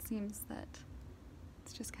glare. It seems that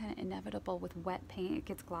it's just kind of inevitable with wet paint. It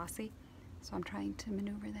gets glossy, so I'm trying to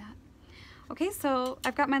maneuver that. Okay, so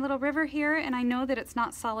I've got my little river here, and I know that it's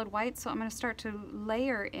not solid white, so I'm going to start to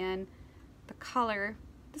layer in the color,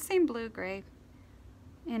 the same blue-gray,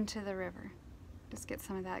 into the river. Just get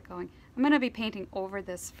some of that going. I'm going to be painting over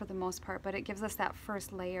this for the most part, but it gives us that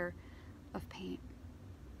first layer of paint.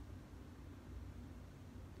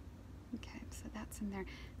 Okay, so that's in there.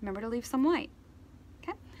 Remember to leave some white.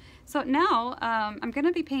 Okay, so now I'm going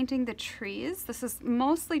to be painting the trees. This is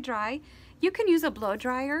mostly dry. You can use a blow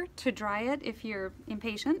dryer to dry it if you're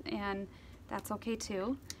impatient, and that's okay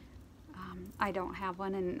too. I don't have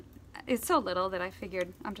one, and it's so little that I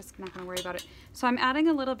figured I'm just not going to worry about it. So I'm adding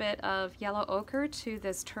a little bit of yellow ochre to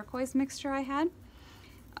this turquoise mixture I had.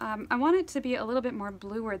 I want it to be a little bit more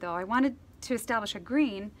bluer though. I wanted to establish a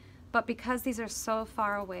green, but because these are so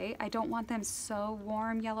far away, I don't want them so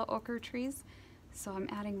warm yellow ochre trees. So I'm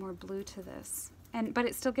adding more blue to this. But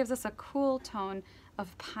it still gives us a cool tone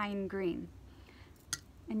of pine green.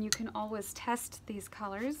 And you can always test these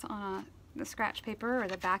colors on the scratch paper or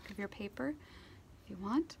the back of your paper if you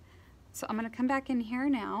want. So I'm going to come back in here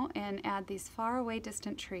now and add these far away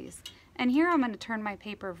distant trees. And here I'm going to turn my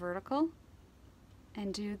paper vertical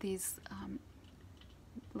and do these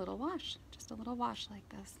little wash, just a little wash like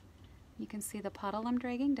this. You can see the puddle I'm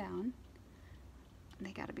dragging down.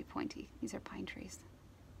 They got to be pointy. These are pine trees.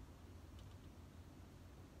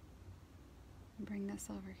 Bring this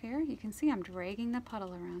over here. You can see I'm dragging the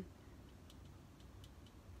puddle around.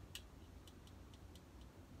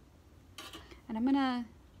 And I'm gonna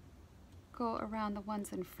go around the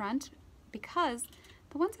ones in front because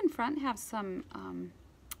the ones in front have some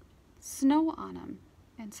snow on them.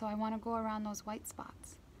 And so I want to go around those white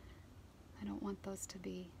spots. I don't want those to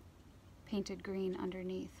be painted green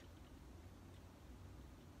underneath.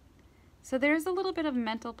 So there's a little bit of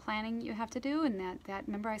mental planning you have to do, and that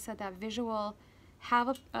remember I said that visual,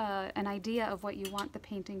 have an idea of what you want the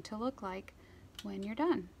painting to look like when you're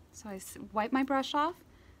done. So I wipe my brush off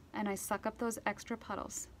and I suck up those extra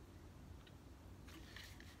puddles.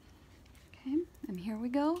 Okay, and here we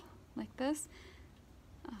go, like this.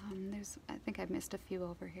 I think I've missed a few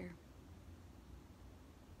over here.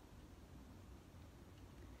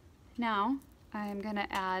 Now I'm going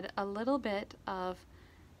to add a little bit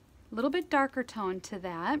darker tone to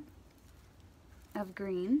that of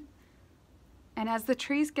green. And as the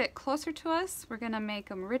trees get closer to us, we're going to make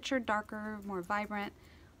them richer, darker, more vibrant.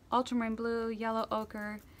 Ultramarine blue, yellow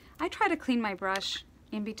ochre. I try to clean my brush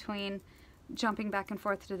in between jumping back and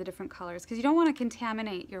forth to the different colors because you don't want to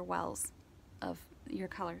contaminate your wells of your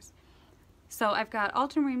colors. So I've got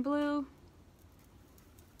ultramarine blue,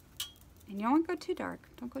 and you don't want to go too dark.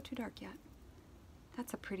 Don't go too dark yet.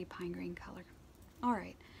 That's a pretty pine green color. All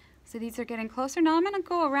right, so these are getting closer. Now I'm going to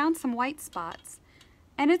go around some white spots.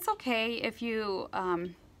 And it's okay if you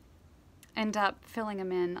end up filling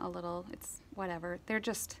them in a little. It's whatever. They're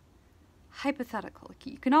just hypothetical.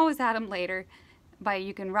 You can always add them later.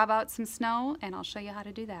 You can rub out some snow, and I'll show you how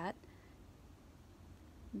to do that.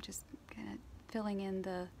 I'm just kind of filling in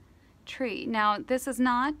the tree. Now, this is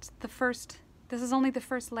not the first, this is only the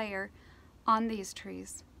first layer on these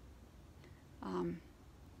trees.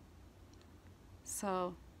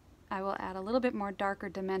 So I will add a little bit more darker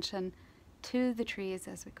dimension to the trees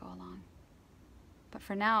as we go along. But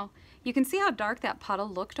for now, you can see how dark that puddle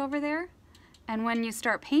looked over there, and when you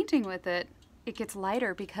start painting with it, it gets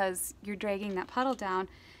lighter because you're dragging that puddle down.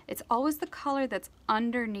 It's always the color that's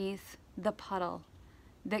underneath the puddle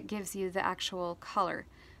that gives you the actual color.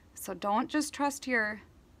 So don't just trust your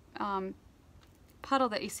puddle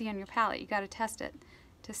that you see on your palette. You got to test it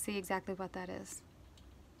to see exactly what that is.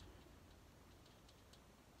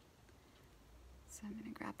 So I'm going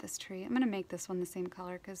to grab this tree. I'm going to make this one the same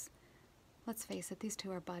color because, let's face it, these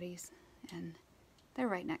two are buddies and they're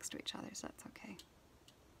right next to each other, so that's okay.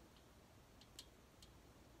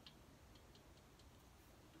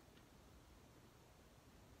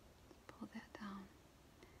 Pull that down.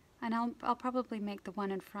 And I'll probably make the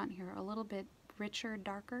one in front here a little bit richer,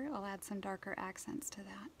 darker. I'll add some darker accents to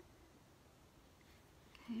that.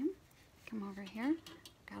 Okay, come over here.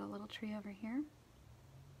 Got a little tree over here.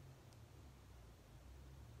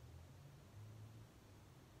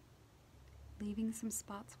 Leaving some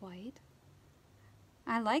spots white.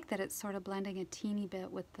 I like that it's sort of blending a teeny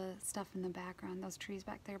bit with the stuff in the background, those trees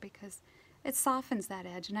back there, because it softens that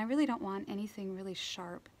edge, and I really don't want anything really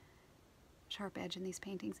sharp edge in these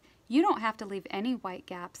paintings. You don't have to leave any white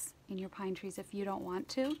gaps in your pine trees if you don't want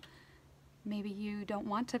to. Maybe you don't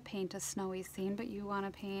want to paint a snowy scene, but you want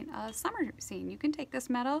to paint a summer scene. You can take this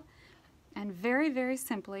meadow and very, very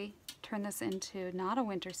simply turn this into not a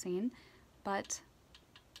winter scene, but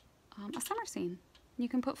a summer scene. You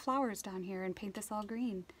can put flowers down here and paint this all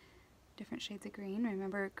green. Different shades of green.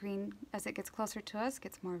 Remember, green, as it gets closer to us,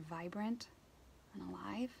 gets more vibrant and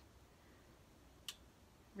alive.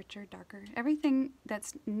 Richer, darker. Everything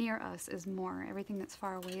that's near us is more. Everything that's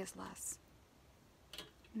far away is less.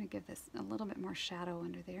 I'm going to give this a little bit more shadow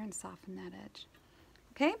under there and soften that edge.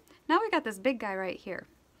 Okay, now we got this big guy right here.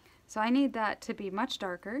 So I need that to be much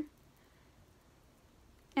darker.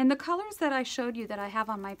 And the colors that I showed you that I have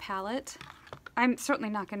on my palette, I'm certainly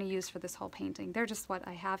not going to use for this whole painting. They're just what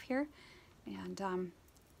I have here. And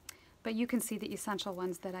but you can see the essential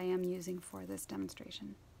ones that I am using for this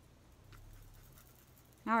demonstration.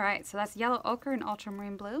 All right, so that's yellow ochre and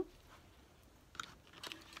ultramarine blue.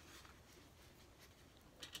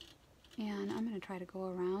 And I'm going to try to go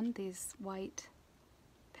around these white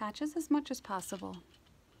patches as much as possible.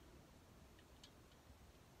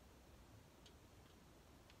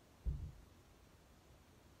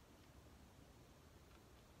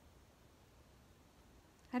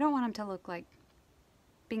 I don't want them to look like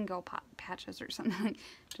bingo patches or something,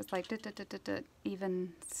 just like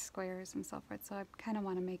even squares and so forth. So I kind of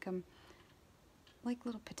want to make them like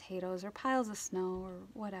little potatoes or piles of snow or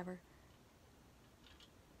whatever.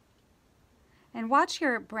 And watch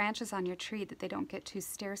your branches on your tree that they don't get too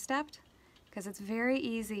stair-stepped, because it's very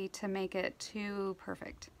easy to make it too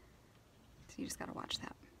perfect. So you just got to watch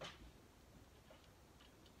that.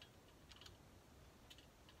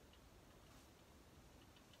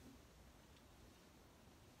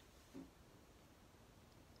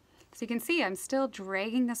 So you can see I'm still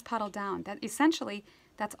dragging this puddle down. That essentially,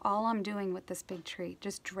 that's all I'm doing with this big tree,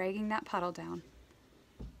 just dragging that puddle down.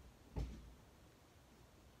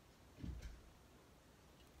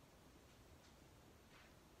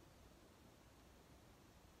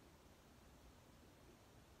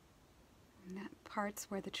 And that parts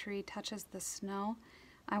where the tree touches the snow,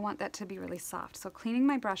 I want that to be really soft. So cleaning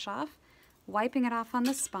my brush off, wiping it off on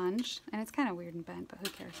the sponge, and it's kind of weird and bent, but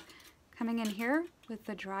who cares? Coming in here with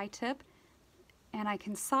the dry tip, and I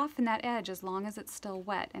can soften that edge as long as it's still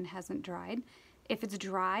wet and hasn't dried. If it's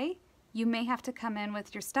dry, you may have to come in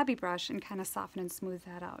with your stubby brush and kind of soften and smooth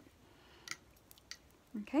that out.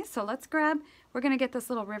 Okay, so let's grab, we're going to get this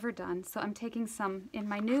little river done. So I'm taking some, in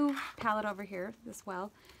my new palette over here, this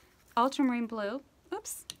well, ultramarine blue.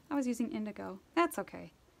 Oops, I was using indigo. That's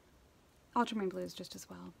okay. Ultramarine blue is just as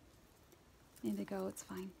well. Indigo, it's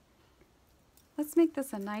fine. Let's make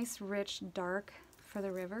this a nice, rich, dark for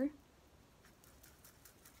the river.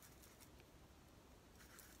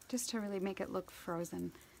 Just to really make it look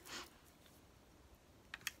frozen.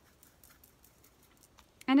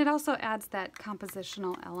 And it also adds that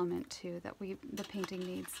compositional element too that the painting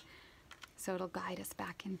needs. So it'll guide us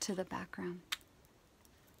back into the background.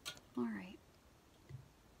 All right.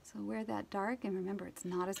 So wear that dark, and remember, it's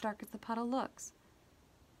not as dark as the puddle looks.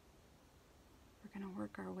 We're going to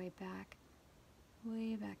work our way back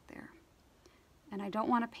there. And I don't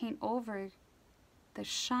want to paint over the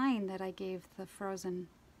shine that I gave the frozen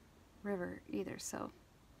river either, so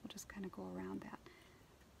we'll just kind of go around that.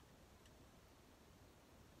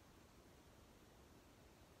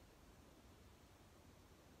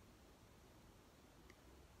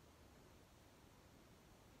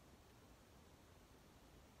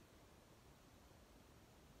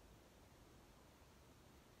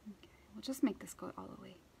 Okay, we'll just make this go all the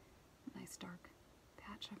way. A nice dark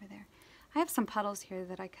patch over there. I have some puddles here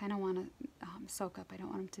that I kind of want to soak up. I don't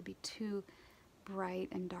want them to be too bright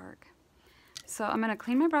and dark. So I'm going to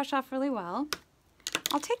clean my brush off really well.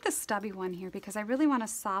 I'll take the stubby one here because I really want to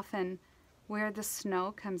soften where the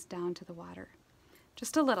snow comes down to the water.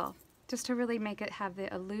 Just a little, just to really make it have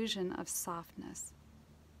the illusion of softness.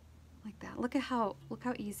 Like that. Look how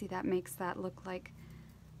easy that makes that look like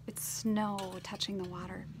it's snow touching the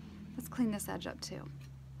water. Let's clean this edge up too.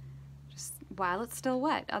 Just while it's still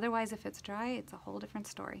wet. Otherwise, if it's dry, it's a whole different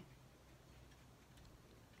story.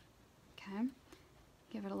 Okay.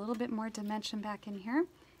 Give it a little bit more dimension back in here.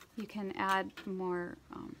 You can add more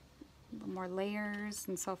layers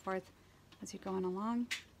and so forth as you're going along.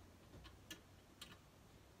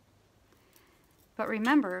 But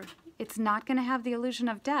remember, it's not going to have the illusion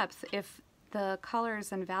of depth if the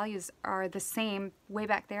colors and values are the same way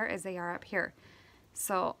back there as they are up here.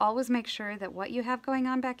 So always make sure that what you have going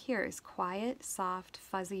on back here is quiet, soft,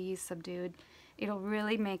 fuzzy, subdued. It'll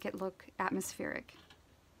really make it look atmospheric.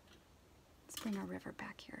 Let's bring our river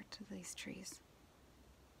back here to these trees.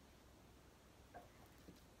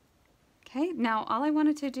 Okay, now all I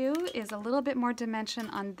wanted to do is a little bit more dimension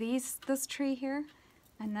on this tree here,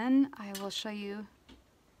 and then I will show you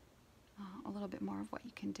a little bit more of what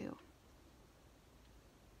you can do.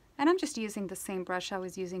 And I'm just using the same brush I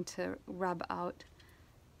was using to rub out.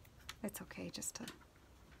 It's okay just to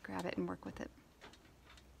grab it and work with it.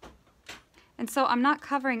 And so I'm not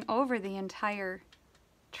covering over the entire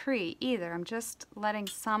tree either. I'm just letting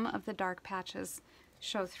some of the dark patches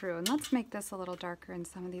show through. And let's make this a little darker in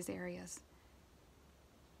some of these areas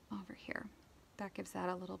over here. That gives that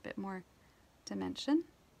a little bit more dimension.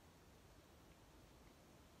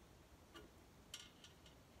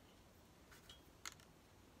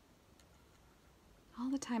 All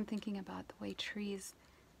the time thinking about the way trees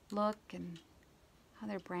look and how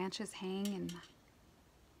their branches hang and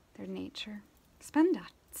their nature. Spend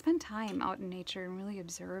time out in nature and really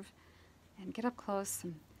observe and get up close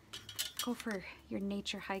and go for your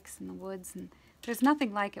nature hikes in the woods. And there's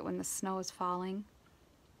nothing like it when the snow is falling,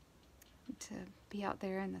 to be out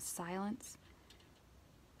there in the silence.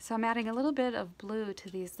 So I'm adding a little bit of blue to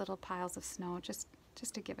these little piles of snow just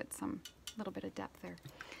to give it some little bit of depth there.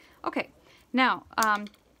 Okay, now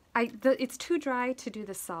it's too dry to do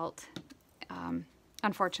the salt,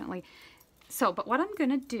 unfortunately. So, but what I'm going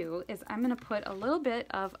to do is I'm going to put a little bit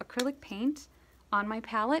of acrylic paint on my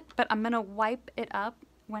palette, but I'm going to wipe it up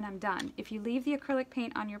when I'm done. If you leave the acrylic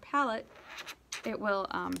paint on your palette, it will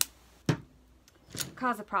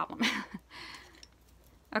cause a problem.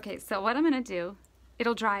 Okay, so what I'm going to do,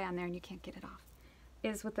 it'll dry on there and you can't get it off,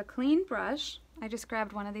 is with a clean brush, I just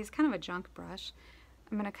grabbed one of these, kind of a junk brush,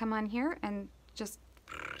 I'm going to come on here and just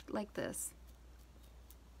like this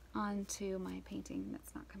onto my painting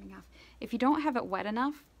that's not coming off. If you don't have it wet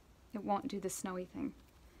enough, it won't do the snowy thing.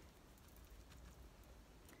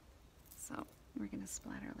 We're going to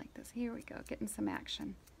splatter like this. Here we go, getting some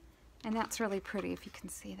action. And that's really pretty if you can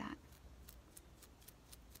see that.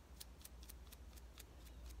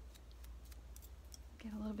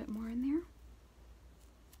 Get a little bit more in there.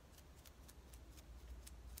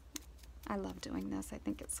 I love doing this. I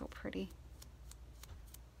think it's so pretty.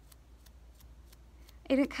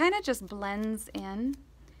 And it kind of just blends in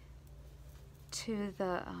to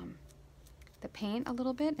the paint a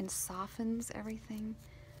little bit and softens everything.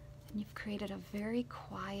 And you've created a very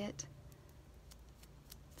quiet,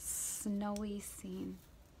 snowy scene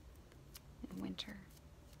in winter.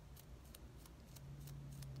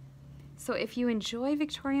 So if you enjoy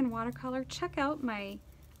Victorian watercolor, check out my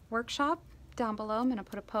workshop down below. I'm going to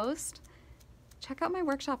put a post. Check out my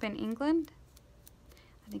workshop in England.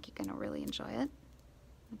 I think you're going to really enjoy it.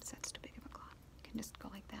 Oops, that's too big of a cloth. You can just go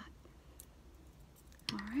like that.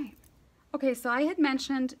 All right. Okay, so I had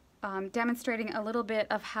mentioned demonstrating a little bit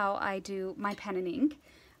of how I do my pen and ink.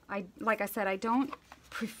 Like I said, I don't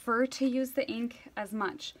prefer to use the ink as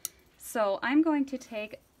much. So I'm going to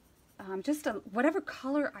take just whatever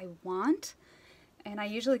color I want, and I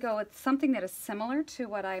usually go with something that is similar to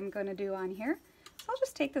what I'm going to do on here. So I'll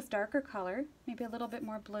just take this darker color, maybe a little bit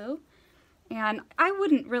more blue, and I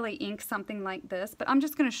wouldn't really ink something like this, but I'm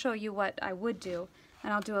just going to show you what I would do,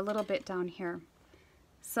 and I'll do a little bit down here.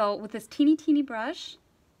 So with this teeny brush,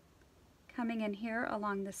 coming in here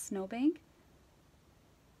along the snowbank,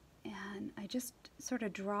 and I just sort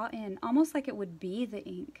of draw in, almost like it would be the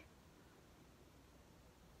ink,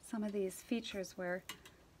 some of these features where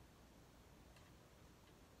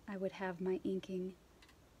I would have my inking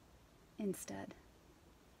instead.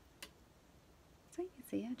 So you can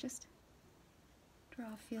see, I just draw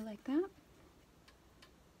a few like that.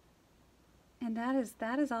 And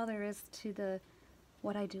that is all there is to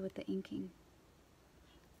what I do with the inking.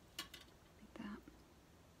 Like that.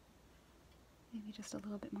 Maybe just a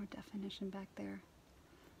little bit more definition back there.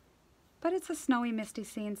 But it's a snowy, misty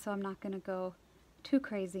scene, so I'm not going to go too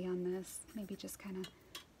crazy on this. Maybe just kind of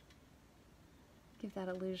give that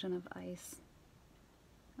illusion of ice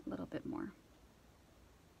a little bit more.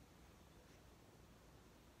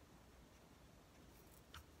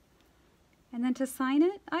 And then to sign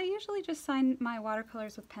it, I usually just sign my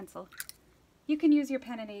watercolors with pencil. You can use your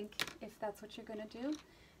pen and ink if that's what you're going to do.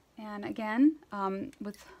 And again,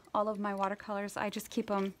 with all of my watercolors, I just keep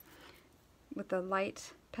them with the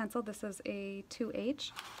light pencil. This is a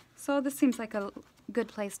 2H. So this seems like a good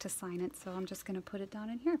place to sign it, so I'm just going to put it down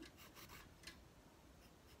in here.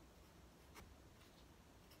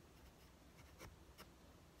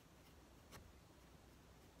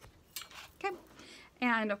 Okay.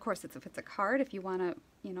 And of course, if it's a card, if you want to,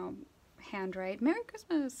 you know, handwrite Merry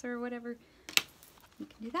Christmas or whatever, you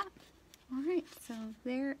can do that. All right, so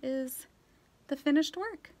there is the finished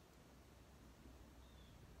work.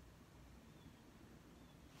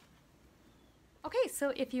 Okay,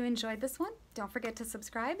 so if you enjoyed this one, don't forget to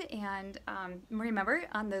subscribe, and remember,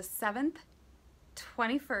 on the 7th,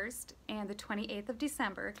 21st, and the 28th of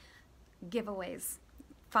December, giveaways.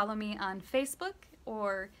 Follow me on Facebook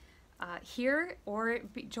or here, or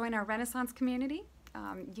join our Renaissance community.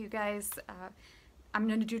 You guys, I'm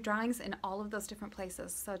going to do drawings in all of those different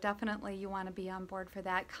places, so definitely you want to be on board for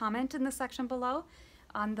that. Comment in the section below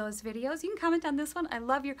on those videos. You can comment on this one. I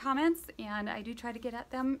love your comments, and I do try to get at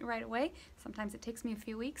them right away. Sometimes it takes me a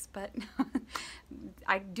few weeks, but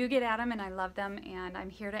I do get at them, and I love them, and I'm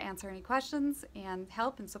here to answer any questions and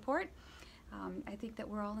help and support. I think that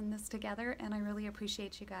we're all in this together, and I really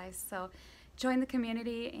appreciate you guys. So join the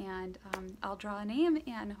community, and I'll draw a name,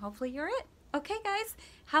 and hopefully you're it. Okay, guys,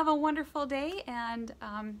 have a wonderful day, and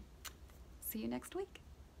see you next week.